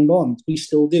a strong bond. We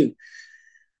still do.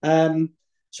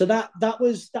 So that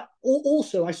was that.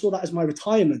 Also, I saw that as my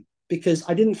retirement because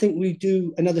I didn't think we'd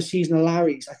do another season of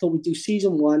Larry's. I thought we'd do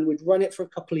season one, we'd run it for a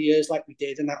couple of years like we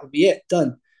did, and that would be it,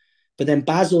 done. But then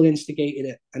Basil instigated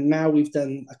it, and now we've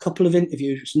done a couple of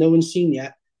interviews which no one's seen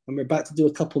yet, and we're about to do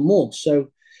a couple more.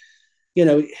 So, you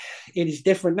know, it is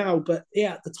different now. But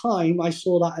yeah, at the time, I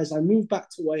saw that as I moved back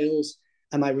to Wales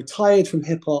and I retired from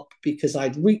hip hop because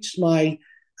I'd reached my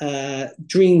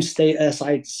dream status.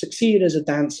 I'd succeeded as a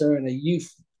dancer and a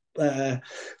youth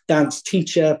dance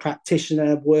teacher,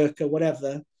 practitioner, worker,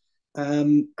 whatever.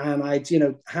 And I'd, you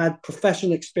know, had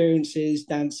professional experiences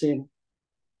dancing,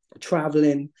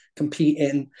 traveling,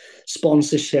 competing,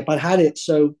 sponsorship. I'd had it.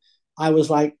 So I was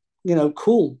like, you know,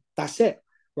 cool, that's it,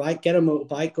 right? Get a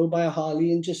motorbike, go buy a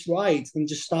Harley and just ride and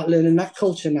just start learning that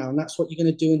culture now. And that's what you're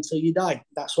going to do until you die.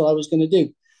 That's what I was going to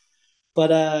do.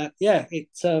 But yeah,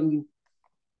 it's, you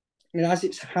know, as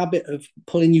its habit of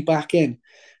pulling you back in.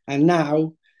 And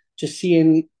now just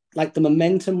seeing like the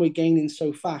momentum we're gaining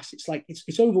so fast, it's like,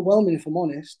 it's overwhelming if I'm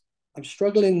honest. I'm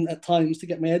struggling at times to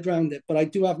get my head around it, but I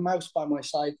do have Mouse by my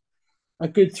side a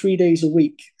good 3 days a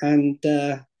week. And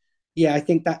yeah, I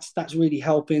think that's really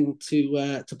helping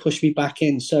to push me back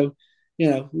in. So, you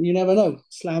know, you never know.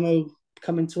 Slammo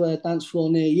coming to a dance floor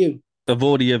near you. Of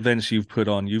all the events you've put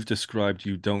on, you've described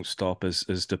You Don't Stop as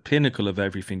the pinnacle of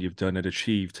everything you've done and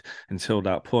achieved until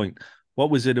that point. What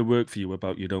was it that worked for you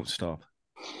about You Don't Stop?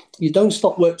 You Don't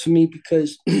Stop worked for me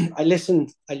because I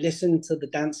listened to the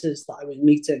dancers that I was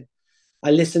meeting. I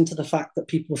listened to the fact that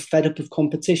people were fed up of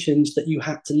competitions that you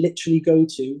had to literally go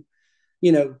to,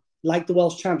 you know, like the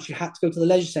Welsh champs, you had to go to the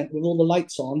leisure centre with all the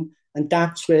lights on and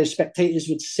dance where spectators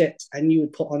would sit and you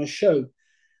would put on a show.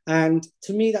 And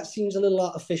to me, that seems a little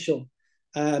artificial.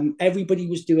 Everybody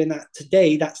was doing that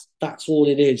today. That's all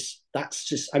it is. That's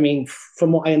just, I mean,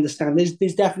 from what I understand,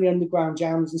 there's definitely underground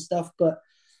jams and stuff, but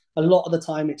a lot of the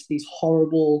time it's these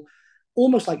horrible,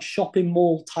 almost like shopping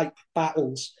mall type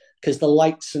battles because the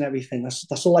lights and everything.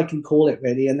 That's all I can call it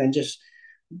really. And then just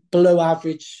below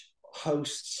average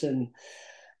hosts and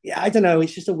yeah, I don't know.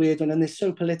 It's just a weird one, and it's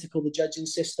so political, the judging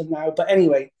system now. But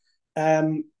anyway,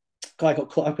 I got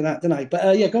caught up in that, didn't I?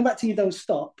 But yeah, going back to You Don't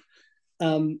Stop,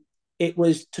 it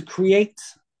was to create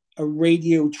a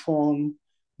Radiotron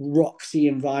Roxy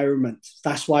environment.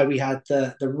 That's why we had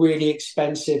the really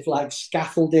expensive like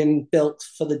scaffolding built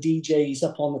for the DJs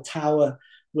up on the tower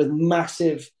with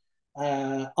massive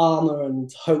armor and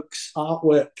hoax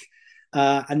artwork,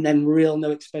 and then real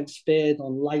no expense spared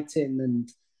on lighting. And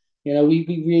you know,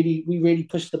 we really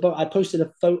pushed the boat. I posted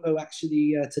a photo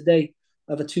actually today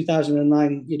of a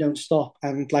 2009 You Don't Stop,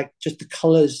 and like just the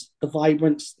colors, the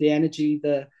vibrance, the energy,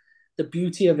 the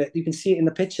beauty of it. You can see it in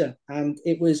the picture, and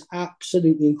it was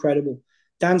absolutely incredible.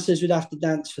 Dancers would have to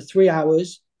dance for 3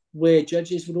 hours, where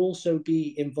judges would also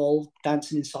be involved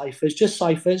dancing in ciphers, just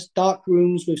ciphers, dark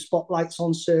rooms with spotlights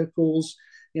on circles.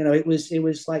 You know, it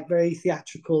was like very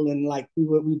theatrical, and like we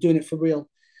were doing it for real.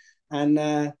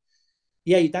 And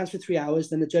yeah, you dance for 3 hours,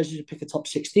 then the judges would pick a top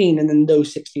 16, and then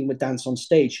those 16 would dance on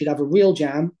stage. You'd have a real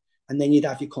jam, and then you'd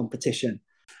have your competition.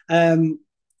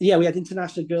 Yeah, we had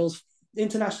international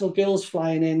girls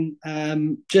flying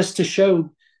in just to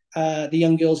show the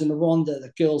young girls in the Rwanda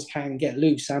that girls can get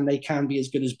loose and they can be as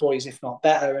good as boys, if not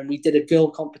better. And we did a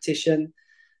girl competition.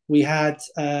 We had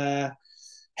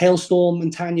Hailstorm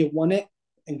and Tanya won it.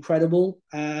 Incredible.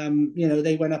 You know,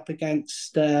 they went up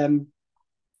against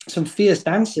some fierce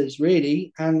dancers,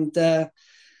 really. And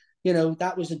you know,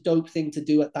 that was a dope thing to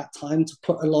do at that time, to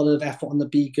put a lot of effort on the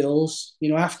B girls. You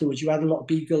know, afterwards you had a lot of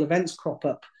B girl events crop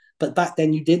up, but back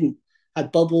then you didn't.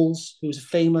 Had Bubbles, who was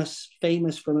famous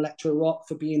from electro rock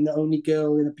for being the only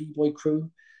girl in a b-boy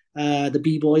crew, the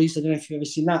B-boys. I don't know if you've ever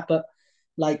seen that, but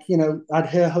like, you know, I had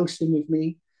her hosting with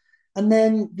me. And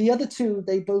then the other two,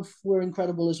 they both were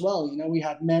incredible as well. You know, we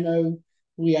had Menno,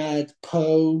 we had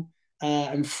Poe,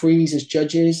 and Freeze as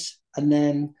judges. And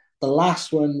then the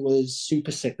last one was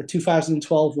super sick, the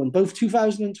 2012 one. Both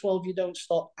 2012 You Don't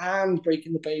Stop and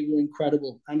Breaking the Bay were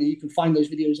incredible. I mean, you can find those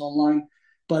videos online.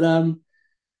 But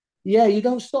yeah, You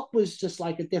Don't Stop was just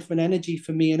like a different energy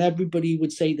for me, and everybody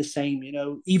would say the same. You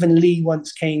know, even Lee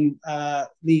once came,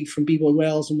 Lee from B-Boy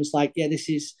Wales, and was like, "Yeah, this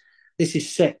is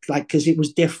sick," like, because it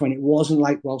was different. It wasn't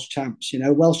like Welsh Champs. You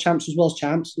know, Welsh Champs was Welsh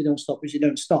Champs. You Don't Stop was You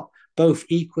Don't Stop. Both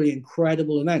equally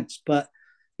incredible events, but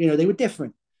you know they were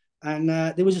different, and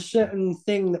there was a certain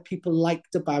thing that people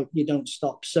liked about You Don't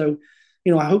Stop. So,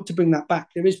 you know, I hope to bring that back.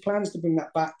 There is plans to bring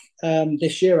that back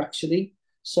this year, actually.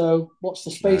 So, watch the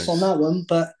space on that one,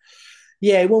 but.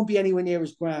 Yeah, it won't be anywhere near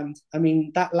as grand. I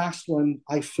mean, that last one,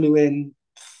 I flew in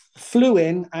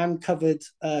and covered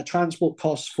transport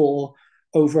costs for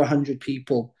over 100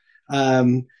 people.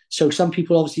 So some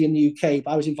people obviously in the UK, but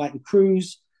I was inviting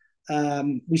crews.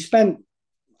 We spent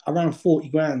around 40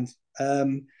 grand.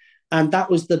 And that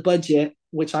was the budget,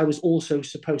 which I was also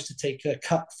supposed to take a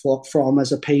cut from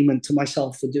as a payment to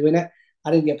myself for doing it. I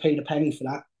didn't get paid a penny for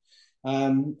that.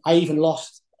 I even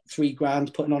lost 3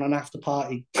 grand putting on an after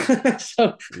party.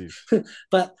 So,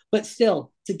 but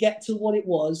still, to get to what it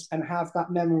was and have that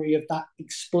memory of that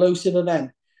explosive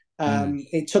event,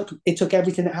 it took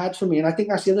everything it had from me. And I think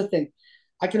that's the other thing.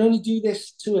 I can only do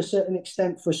this to a certain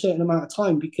extent for a certain amount of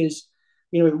time, because,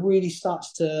 you know, it really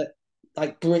starts to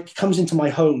comes into my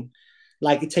home,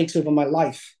 like it takes over my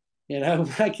life. You know,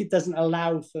 like it doesn't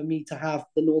allow for me to have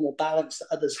the normal balance that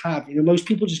others have. You know, most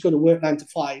people just go to work 9 to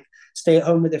 5, stay at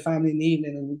home with their family in the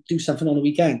evening and do something on the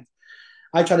weekend.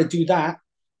 I try to do that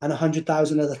and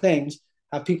 100,000 other things,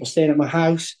 have people staying at my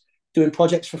house, doing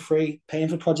projects for free, paying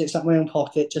for projects out of my own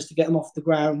pocket just to get them off the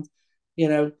ground. You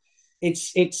know,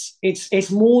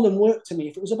 it's more than work to me.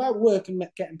 If it was about work and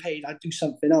getting paid, I'd do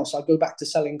something else. I'd go back to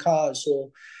selling cars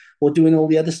or doing all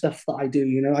the other stuff that I do.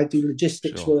 You know, I do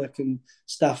logistics work and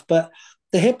stuff. But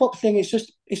the hip hop thing,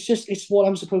 it's what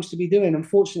I'm supposed to be doing.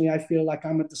 Unfortunately, I feel like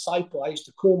I'm a disciple. I used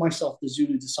to call myself the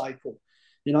Zulu disciple.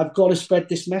 You know, I've got to spread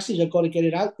this message. I've got to get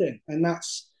it out there. And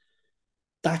that's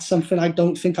something I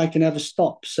don't think I can ever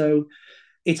stop. So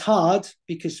it's hard,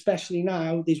 because especially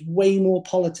now there's way more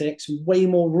politics and way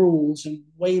more rules and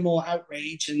way more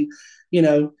outrage. And, you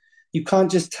know, you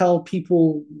can't just tell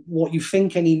people what you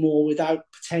think anymore without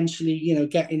potentially, you know,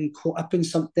 getting caught up in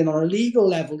something on a legal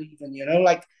level even, you know,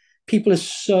 like people are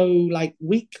so like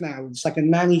weak now. It's like a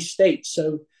nanny state.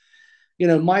 So, you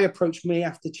know, my approach may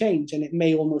have to change, and it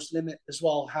may almost limit as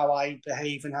well how I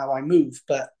behave and how I move.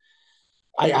 But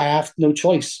I have no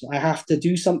choice. I have to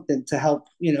do something to help,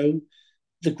 you know,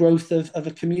 the growth of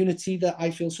a community that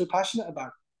I feel so passionate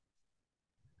about.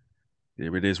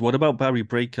 There it is. What about Barry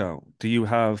Breakout? Do you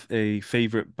have a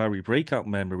favorite Barry Breakout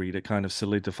memory that kind of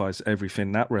solidifies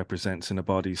everything that represents and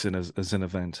embodies as an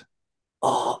event?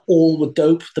 Oh, all were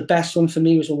dope. The best one for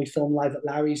me was when we filmed live at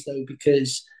Larry's, though,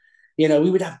 because, you know, we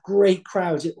would have great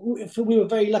crowds. We were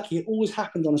very lucky. It always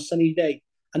happened on a sunny day.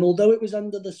 And although it was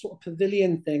under the sort of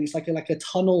pavilion thing, it's like a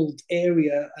tunneled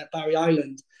area at Barry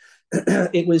Island,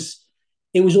 it was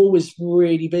always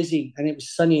really busy, and it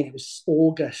was sunny, and it was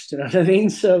August, you know what I mean?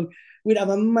 So we'd have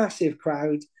a massive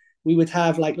crowd. We would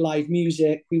have like live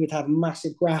music. We would have a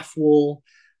massive graph wall.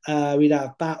 We'd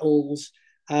have battles.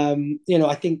 You know,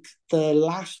 I think the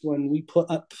last one we put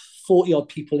up 40 odd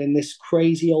people in this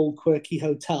crazy old quirky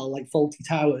hotel, like Fawlty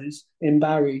Towers in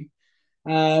Barry.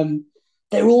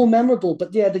 They're all memorable,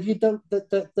 but yeah, the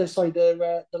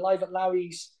live at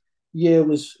Larry's year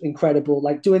was incredible.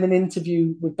 Like doing an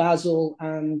interview with Basil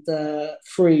and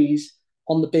Freeze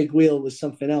on the big wheel was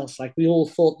something else. Like we all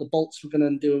thought the bolts were going to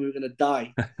undo and we were going to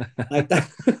die. Like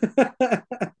that.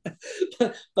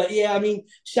 but yeah, I mean,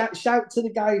 shout to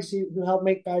the guys who helped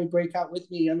make Barry Breakout with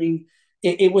me. I mean,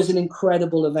 it was an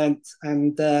incredible event,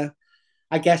 and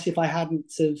I guess if I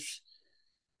hadn't have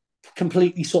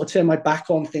completely sort of turned my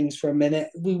back on things for a minute,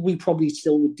 we probably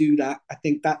still would do that. I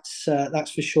think that's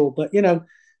for sure. But you know,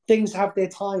 things have their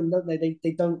time, don't they?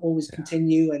 They don't always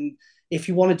continue, and if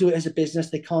you want to do it as a business,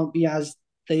 they can't be as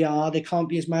they are. They can't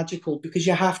be as magical, because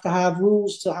you have to have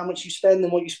rules to how much you spend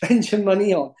and what you spend your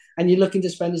money on, and you're looking to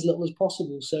spend as little as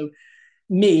possible. So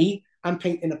I'm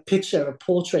painting a picture, a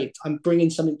portrait. I'm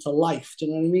bringing something to life. Do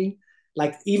you know what I mean?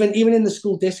 Like even in the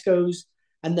school discos,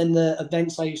 And then the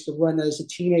events I used to run as a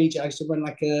teenager, I used to run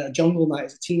like a jungle night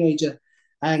as a teenager.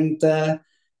 And, I'm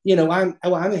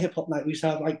a hip hop night. We used to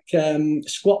have like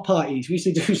squat parties. We used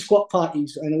to do squat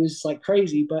parties, and it was like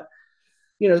crazy. But,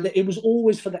 it was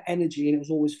always for the energy, and it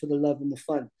was always for the love and the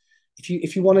fun.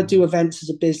 If you want to do events as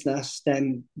a business,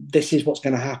 then this is what's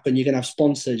going to happen. You're going to have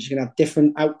sponsors. You're going to have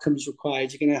different outcomes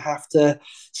required. You're going to have to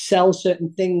sell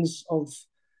certain things of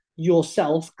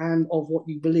yourself and of what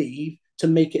you believe to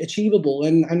make it achievable.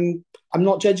 And I'm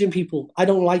not judging people. I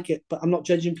don't like it, but I'm not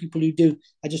judging people who do.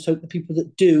 I just hope the people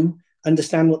that do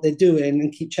understand what they're doing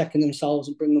and keep checking themselves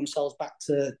and bring themselves back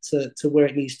to where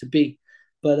it needs to be.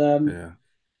 But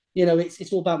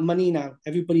it's all about money now.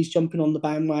 Everybody's jumping on the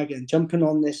bandwagon, jumping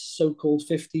on this so-called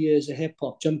 50 years of hip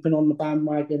hop, jumping on the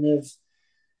bandwagon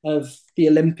of the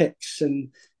Olympics,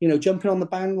 and jumping on the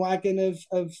bandwagon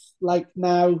of like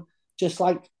now just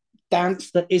like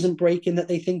dance that isn't breaking that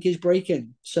they think is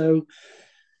breaking. So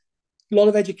a lot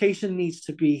of education needs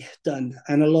to be done,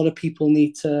 and a lot of people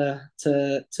need to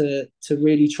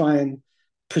really try and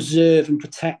preserve and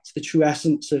protect the true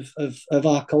essence of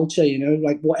our culture.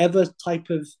 Like whatever type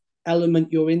of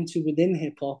element you're into within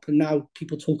hip hop, and now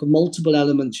people talk of multiple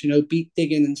elements. Beat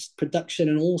digging and production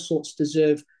and all sorts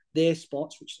deserve their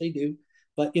spots, which they do.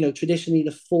 But traditionally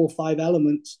the 4 or 5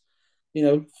 elements,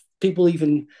 people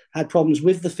even had problems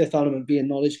with the 5th element being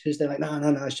knowledge, because they're like, no,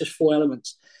 it's just 4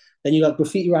 elements. Then you got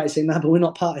graffiti writers saying, but we're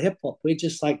not part of hip hop. We're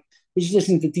just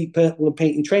listening to Deep Purple and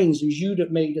painting trains. It was you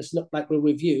that made us look like we're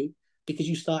with you, because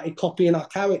you started copying our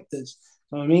characters.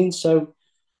 You know what I mean? So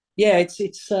yeah,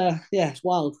 it's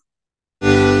wild.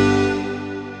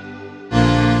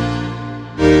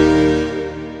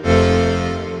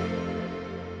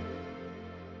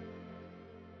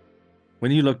 When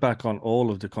you look back on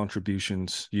all of the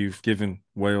contributions you've given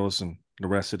Wales and the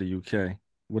rest of the UK,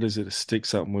 what is it that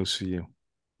sticks out most for you,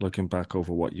 looking back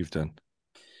over what you've done?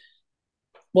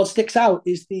 What sticks out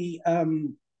is the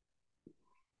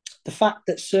fact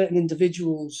that certain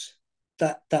individuals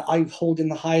that I hold in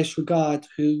the highest regard,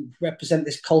 who represent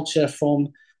this culture from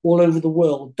all over the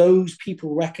world, those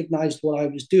people recognized what I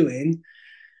was doing.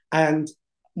 And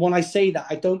when I say that,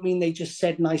 I don't mean they just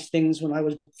said nice things when I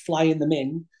was flying them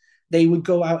in. They would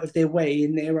go out of their way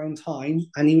in their own time,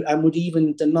 and would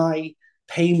even deny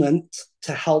payment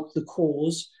to help the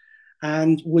cause,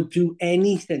 and would do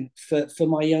anything for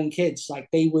my young kids. Like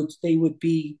they would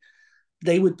be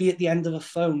at the end of a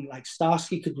phone. Like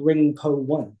Starsky could ring Poe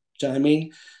 1. Do you know what I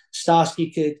mean? Starsky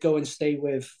could go and stay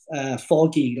with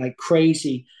Foggy like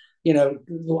crazy.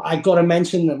 I got to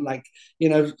mention them, like,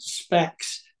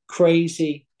 Specs,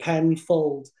 Crazy,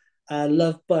 Penfold,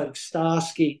 Lovebug,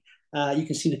 Starsky. You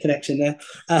can see the connection there.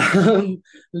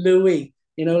 Louis,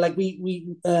 like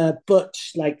we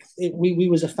Butch, like we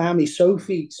was a family.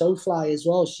 Sophie, Soulfly as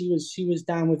well. She was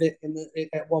down with it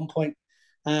at one point.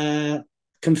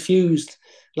 Confused,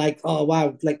 like, oh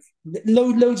wow, like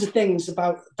loads of things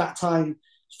about that time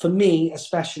for me,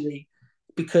 especially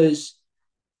because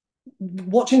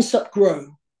watching Sup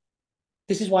grow.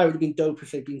 This is why it would have been dope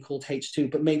if they'd been called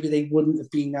H2, but maybe they wouldn't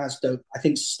have been as dope. I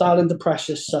think Style Under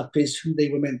Pressure, Sup is who they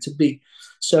were meant to be.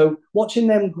 So watching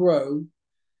them grow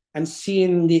and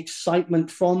seeing the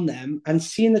excitement from them, and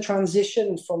seeing the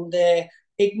transition from their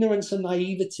ignorance and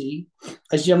naivety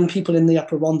as young people in the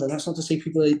upper Rhondda. That's not to say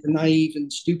people are naive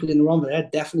and stupid in the Rhondda. They're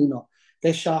definitely not.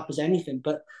 They're sharp as anything.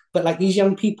 But like these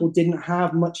young people didn't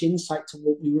have much insight to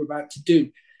what we were about to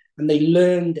do. And they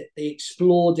learned it, they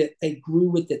explored it, they grew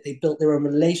with it, they built their own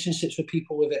relationships with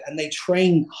people with it, and they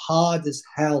trained hard as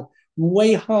hell,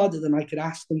 way harder than I could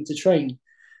ask them to train.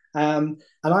 And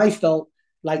I felt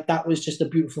like that was just a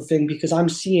beautiful thing, because I'm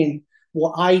seeing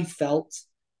what I felt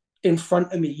in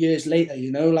front of me years later,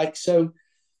 like, so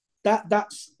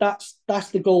that's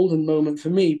the golden moment for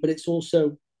me. But it's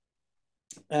also,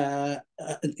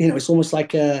 it's almost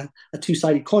like a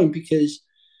two-sided coin, because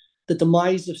the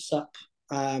demise of Sup,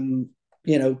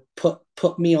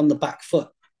 put me on the back foot.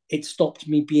 It stopped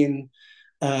me being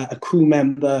a crew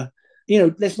member.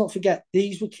 Let's not forget,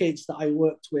 these were kids that I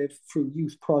worked with through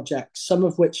youth projects, some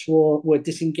of which were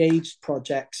disengaged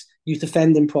projects, youth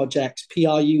offending projects,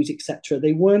 PRUs, etc.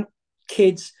 They weren't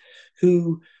kids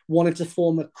who wanted to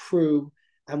form a crew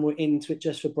and were into it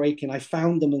just for breaking. I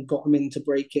found them and got them into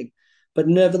breaking. But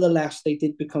nevertheless, they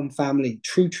did become family,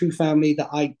 true family that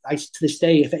I to this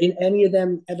day, if any of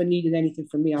them ever needed anything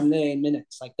from me, I'm there in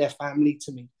minutes. Like, they're family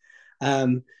to me.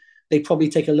 They probably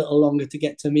take a little longer to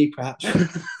get to me, perhaps.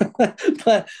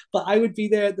 but I would be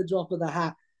there at the drop of the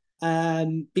hat.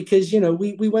 Because,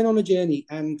 we went on a journey,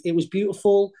 and it was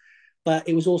beautiful, but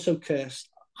it was also cursed.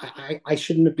 I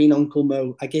shouldn't have been Uncle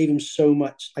Mo. I gave him so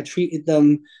much. I treated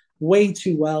them way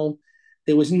too well.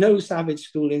 There was no savage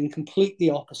schooling, completely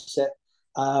opposite.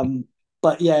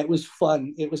 But yeah, it was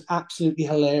fun. It was absolutely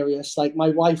hilarious. Like my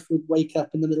wife would wake up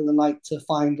in the middle of the night to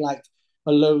find like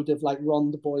a load of like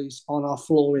Ronda boys on our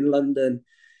floor in London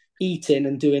eating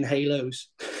and doing halos.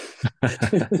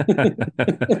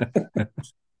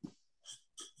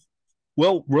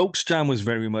 Well, Rogues Jam was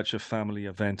very much a family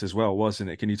event as well,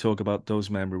 wasn't it? Can you talk about those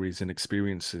memories and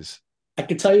experiences? I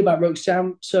can tell you about Rogues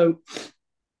Jam. So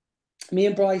me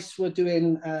and Bryce were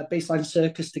doing Baseline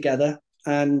Circus together,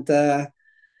 and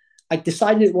I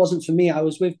decided it wasn't for me. I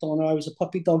was with Donna. I was a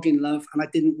puppy dog in love, and I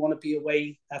didn't want to be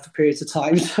away for periods of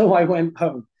time, so I went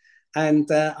home. And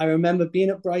I remember being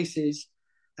at Bryce's,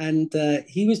 and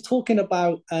he was talking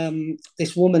about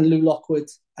this woman, Lou Lockwood,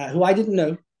 who I didn't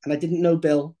know, and I didn't know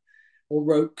Bill or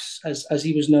Rokes as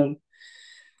he was known.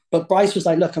 But Bryce was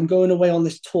like, "Look, I'm going away on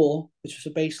this tour, which was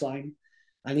a Baseline."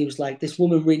 And he was like, "This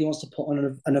woman really wants to put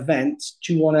on an event.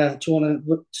 Do you want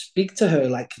to speak to her?"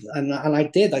 Like, and I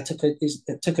did. I took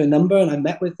her number and I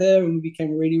met with her, and we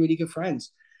became really, really good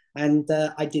friends. And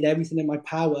I did everything in my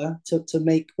power to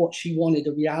make what she wanted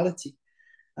a reality.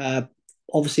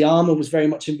 Obviously, Armour was very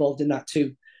much involved in that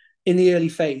too. In the early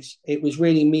phase, it was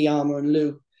really me, Armour, and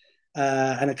Lou,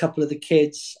 and a couple of the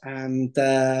kids, and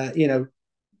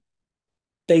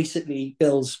basically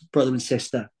Bill's brother and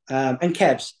sister, and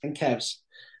Kev's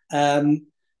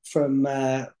from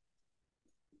I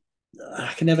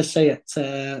can never say it.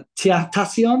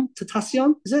 Tassion,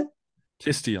 is it?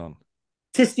 Tistion.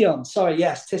 Tistion, sorry,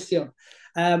 yes, Tistion.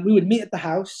 We would meet at the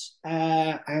house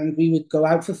and we would go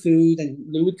out for food, and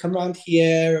Lou would come around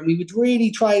here, and we would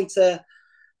really try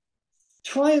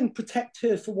and protect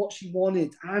her for what she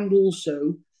wanted, and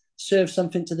also serve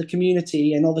something to the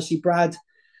community. And obviously Brad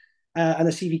and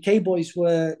the CVK boys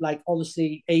were like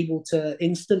obviously able to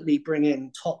instantly bring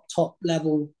in top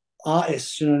level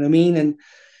artists, you know what I mean? And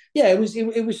yeah, it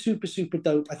was super, super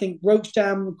dope. I think Roach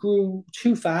Jam grew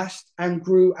too fast and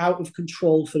grew out of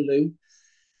control for Lou.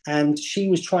 And she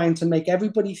was trying to make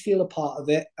everybody feel a part of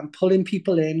it and pulling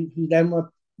people in who then were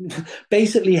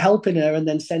basically helping her and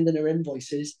then sending her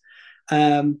invoices.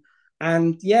 And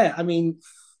yeah, I mean,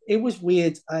 it was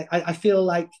weird. I feel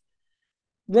like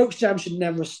Roach Jam should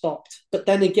never have stopped. But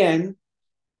then again,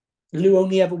 Lou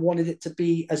only ever wanted it to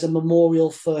be as a memorial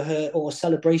for her or a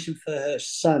celebration for her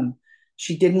son.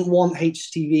 She didn't want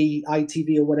HTV,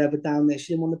 ITV, or whatever down there.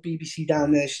 She didn't want the BBC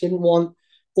down there. She didn't want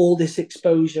all this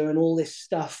exposure and all this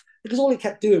stuff, because all it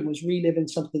kept doing was reliving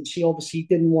something she obviously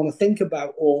didn't want to think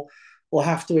about or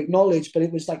have to acknowledge. But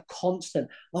it was like constant.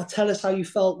 "Oh, tell us how you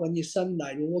felt when your son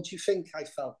died." "Well, what do you think I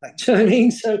felt like?" Do you know what I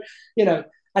mean? So,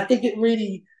 I think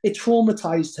it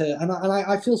traumatized her, and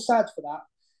I feel sad for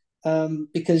that,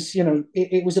 because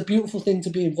it was a beautiful thing to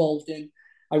be involved in.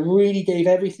 I really gave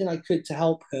everything I could to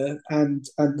help her and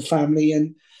the family,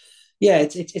 and yeah,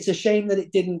 it's a shame that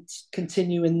it didn't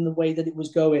continue in the way that it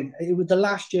was going. The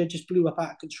last year just blew up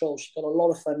out of control. She got a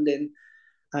lot of funding,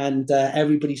 and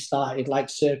everybody started like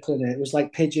circling it. It was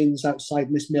like pigeons outside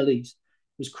Miss Millie's.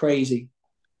 It was crazy.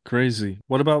 Crazy.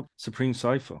 What about Supreme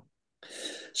Cypher?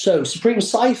 So Supreme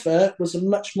Cypher was a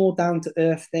much more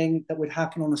down-to-earth thing that would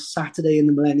happen on a Saturday in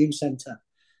the Millennium Centre.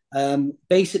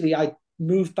 Basically, I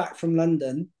moved back from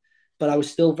London, but I was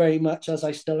still very much, as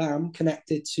I still am,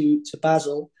 connected to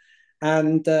Basil.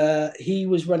 And he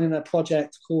was running a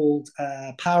project called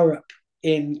Power Up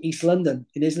in East London,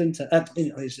 in Islington.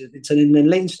 It's in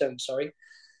Leytonstone, sorry.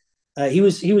 He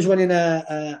was running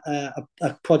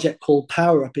a project called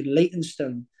Power Up in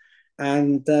Leytonstone.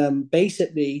 And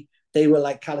basically, they were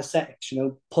like calisthenics,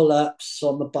 pull-ups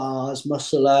on the bars,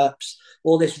 muscle-ups,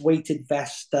 all this weighted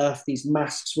vest stuff, these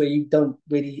masks where you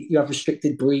have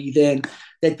restricted breathing.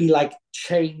 There'd be like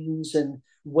chains and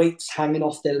weights hanging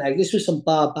off their leg. This was some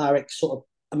barbaric sort of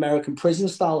American prison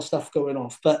style stuff going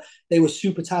off, but they were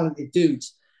super talented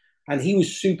dudes. And he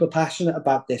was super passionate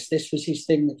about this. This was his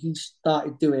thing that he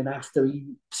started doing after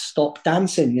he stopped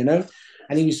dancing, and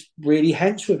he was really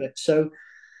hench with it. So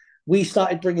we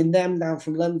started bringing them down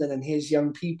from London and his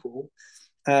young people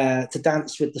to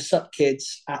dance with the Sup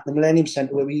kids at the Millennium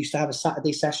Centre, where we used to have a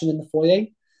Saturday session in the foyer.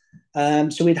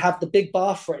 So we'd have the big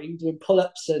bar frame doing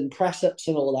pull-ups and press-ups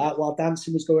and all that while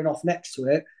dancing was going off next to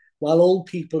it, while old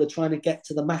people are trying to get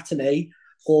to the matinee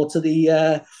or to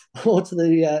the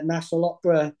National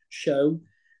Opera show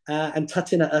and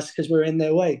tutting at us because we're in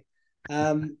their way.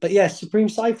 But yeah, Supreme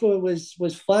Cypher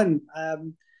was fun.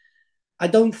 I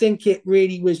don't think it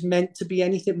really was meant to be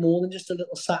anything more than just a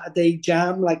little Saturday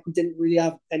jam. Like, we didn't really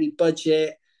have any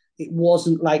budget. It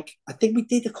wasn't like, I think we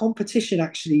did a competition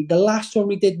actually. The last one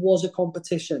we did was a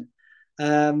competition.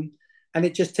 And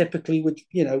it just typically would,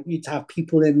 you'd have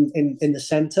people in the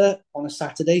centre on a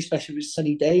Saturday, especially if it was a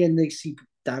sunny day, and they see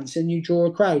dancing, you draw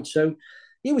a crowd. So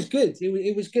it was good.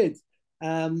 It was good.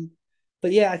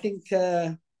 But yeah, I think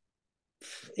that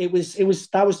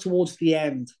was towards the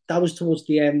end. That was towards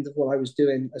the end of what I was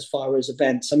doing as far as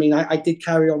events. I mean, I did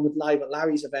carry on with Live at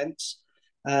Larry's events,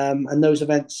 and those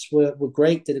events were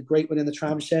great. Did a great one in the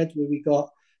Tram Shed where we got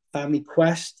Family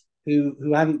Quest, who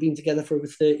hadn't been together for over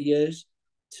 30 years,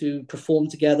 to perform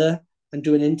together and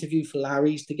do an interview for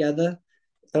Larry's together.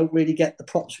 Don't really get the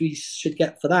props we should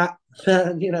get for that.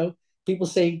 People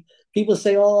say,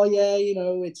 oh yeah,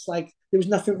 it's like there was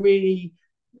nothing really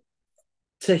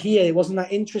to hear. It wasn't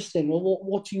that interesting. Well,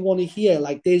 what do you want to hear?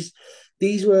 Like these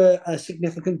were a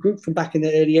significant group from back in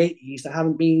the early 80s that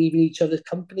haven't been even each other's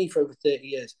company for over 30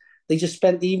 years. They just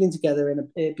spent the evening together in an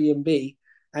Airbnb,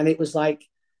 and it was like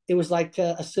a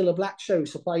Cilla Black show,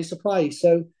 surprise, surprise.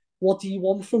 So what do you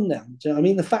want from them? Do you know what I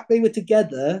mean? The fact they were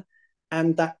together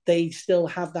and that they still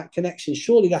have that connection,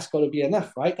 surely that's got to be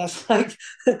enough, right? That's like,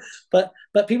 but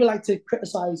people like to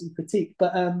criticize and critique.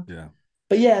 But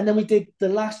yeah, and then we did the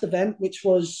last event, which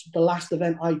was the last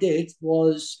event I did,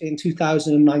 was in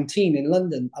 2019 in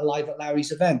London, a Live at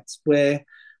Larry's event, where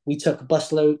we took two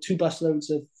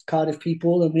busloads of Cardiff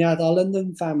people, and we had our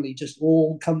London family just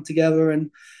all come together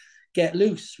and get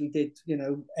loose. We did,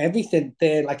 everything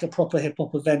there, like a proper hip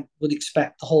hop event would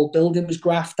expect. The whole building was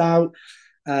graphed out.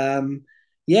 That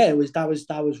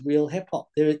was real hip hop.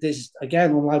 There's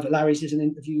again on Live at Larry's, there's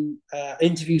an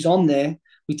interviews on there.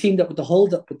 We teamed up with the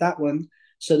Hold Up with that one,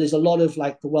 so there's a lot of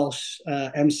like the Welsh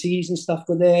MCs and stuff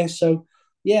were there. So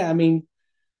yeah, I mean,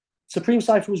 Supreme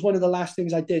Cypher was one of the last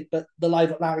things I did, but the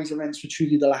Live at Larry's events were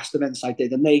truly the last events I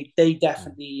did, and they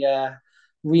definitely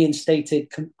reinstated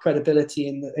credibility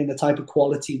in the type of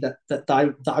quality that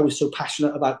I was so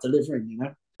passionate about delivering.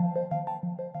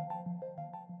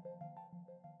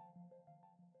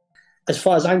 As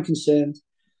far as I'm concerned,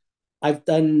 I've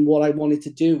done what I wanted to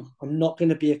do. I'm not going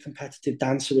to be a competitive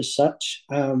dancer as such.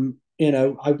 I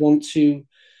want to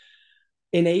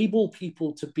enable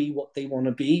people to be what they want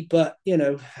to be, but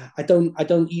I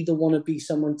don't either want to be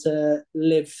someone to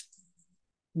live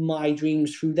my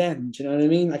dreams through them. Do you know what I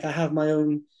mean? Like I have my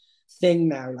own thing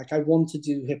now. Like I want to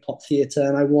do hip hop theatre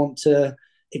and I want to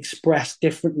express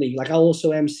differently. Like I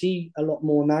also MC a lot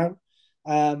more now.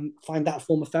 Find that a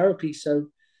form of therapy. So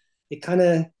it's kind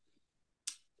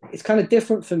of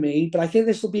different for me, but I think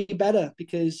this will be better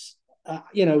because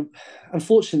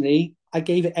unfortunately I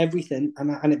gave it everything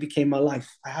and it became my life.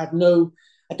 I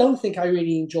don't think I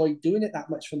really enjoyed doing it that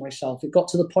much for myself. It got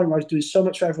to the point where I was doing so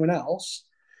much for everyone else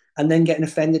and then getting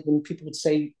offended when people would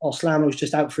say, oh, Slammo's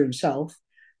just out for himself.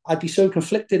 I'd be so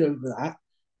conflicted over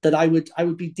that I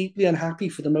would be deeply unhappy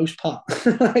for the most part.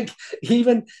 Like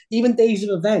even days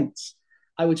of events,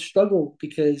 I would struggle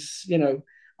because,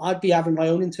 I'd be having my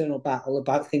own internal battle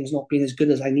about things not being as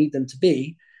good as I need them to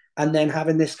be. And then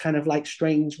having this kind of like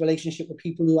strange relationship with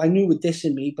people who I knew were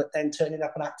dissing me, but then turning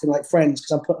up and acting like friends because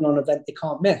I'm putting on an event they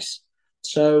can't miss.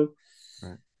 So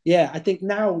right. Yeah, I think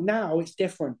now it's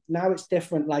different. Now it's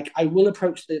different. Like I will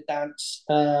approach the dance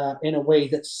in a way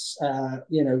that's,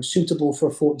 suitable for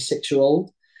a 46-year-old.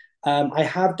 I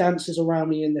have dancers around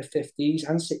me in their 50s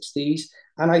and 60s,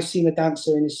 and I've seen a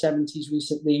dancer in his 70s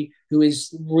recently who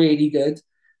is really good.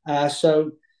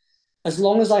 So as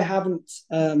long as I haven't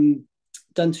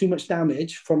done too much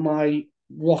damage from my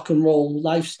rock and roll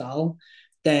lifestyle,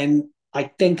 then I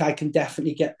think I can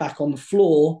definitely get back on the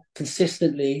floor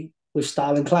consistently with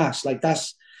style and class. Like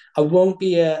I won't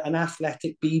be an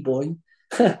athletic b-boy.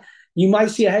 You might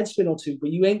see a head spin or two,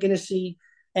 but you ain't going to see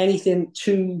anything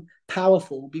too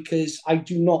powerful because I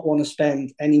do not want to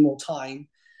spend any more time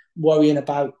worrying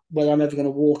about whether I'm ever going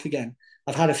to walk again.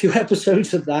 I've had a few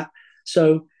episodes of that.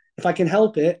 So if I can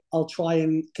help it, I'll try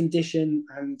and condition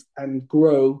and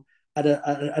grow at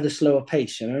a slower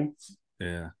pace,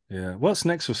 Yeah. What's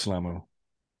next for Slammo?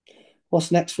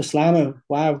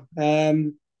 Wow.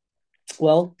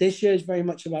 Well, this year is very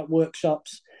much about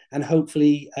workshops and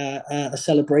hopefully a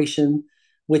celebration,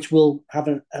 which will have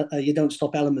a you don't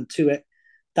stop element to it.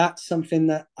 That's something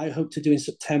that I hope to do in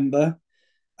September.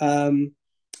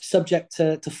 Subject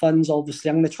to funds, obviously.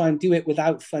 I'm going to try and do it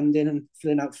without funding and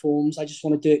filling out forms. I just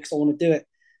want to do it because I want to do it.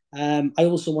 I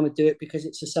also want to do it because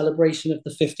it's a celebration of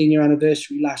the 15-year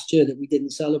anniversary last year that we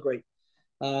didn't celebrate.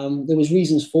 There was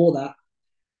reasons for that.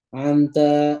 And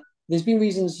there's been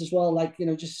reasons as well, like,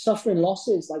 just suffering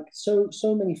losses, like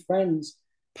so many friends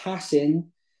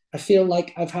passing. I feel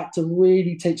like I've had to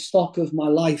really take stock of my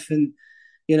life and,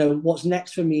 what's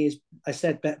next for me is, I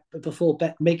said before,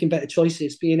 making better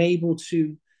choices, being able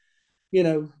to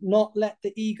not let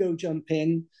the ego jump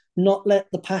in, not let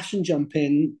the passion jump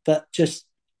in, but just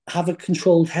have a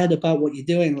controlled head about what you're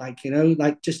doing.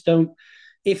 Just don't.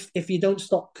 If you don't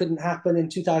stop, couldn't happen in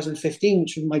 2015,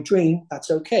 which was my dream.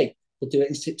 That's okay. We'll do it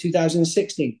in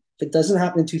 2016. If it doesn't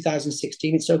happen in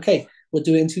 2016, it's okay. We'll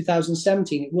do it in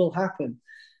 2017. It will happen.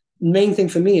 Main thing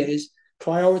for me is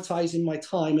prioritizing my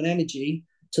time and energy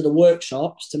to the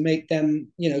workshops to make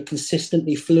them,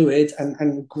 consistently fluid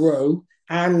and grow,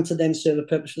 and to then serve a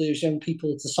purpose for those young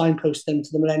people, to signpost them to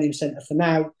the Millennium Centre for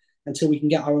now until we can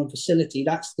get our own facility.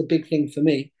 That's the big thing for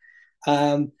me.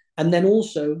 And then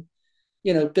also,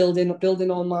 building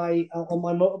on my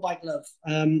motorbike love,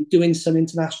 doing some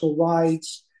international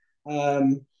rides,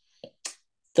 the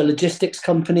logistics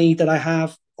company that I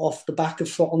have off the back of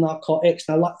Throttle Narcotics.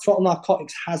 Now, Throttle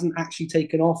Narcotics hasn't actually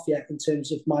taken off yet in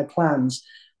terms of my plans.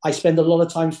 I spend a lot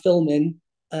of time filming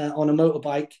on a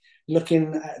motorbike,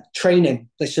 looking at training,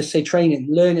 let's just say training,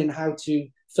 learning how to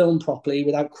film properly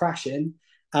without crashing,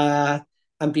 and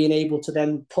being able to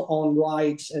then put on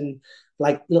rides and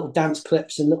like little dance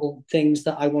clips and little things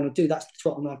that I want to do. That's the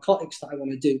Throttle Narcotics that I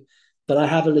want to do. But I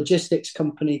have a logistics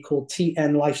company called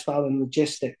TN Lifestyle and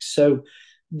Logistics. So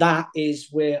that is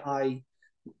where I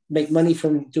make money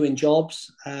from doing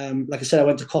jobs. Like I said, I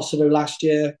went to Kosovo last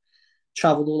year,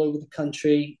 traveled all over the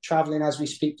country, traveling as we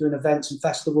speak, doing events and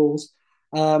festivals.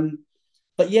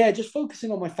 But yeah, just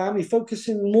focusing on my family,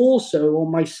 focusing more so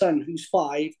on my son, who's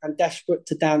 5 and desperate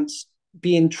to dance,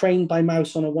 being trained by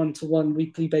Mouse on a 1-to-1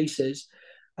 weekly basis.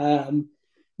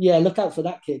 Look out for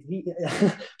that kid.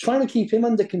 Trying to keep him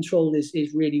under control is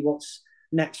really what's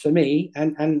next for me,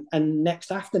 and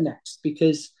next after next,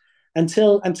 because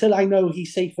until I know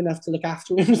he's safe enough to look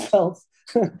after himself,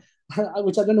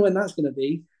 which I don't know when that's going to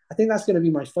be. I think that's going to be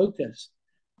my focus.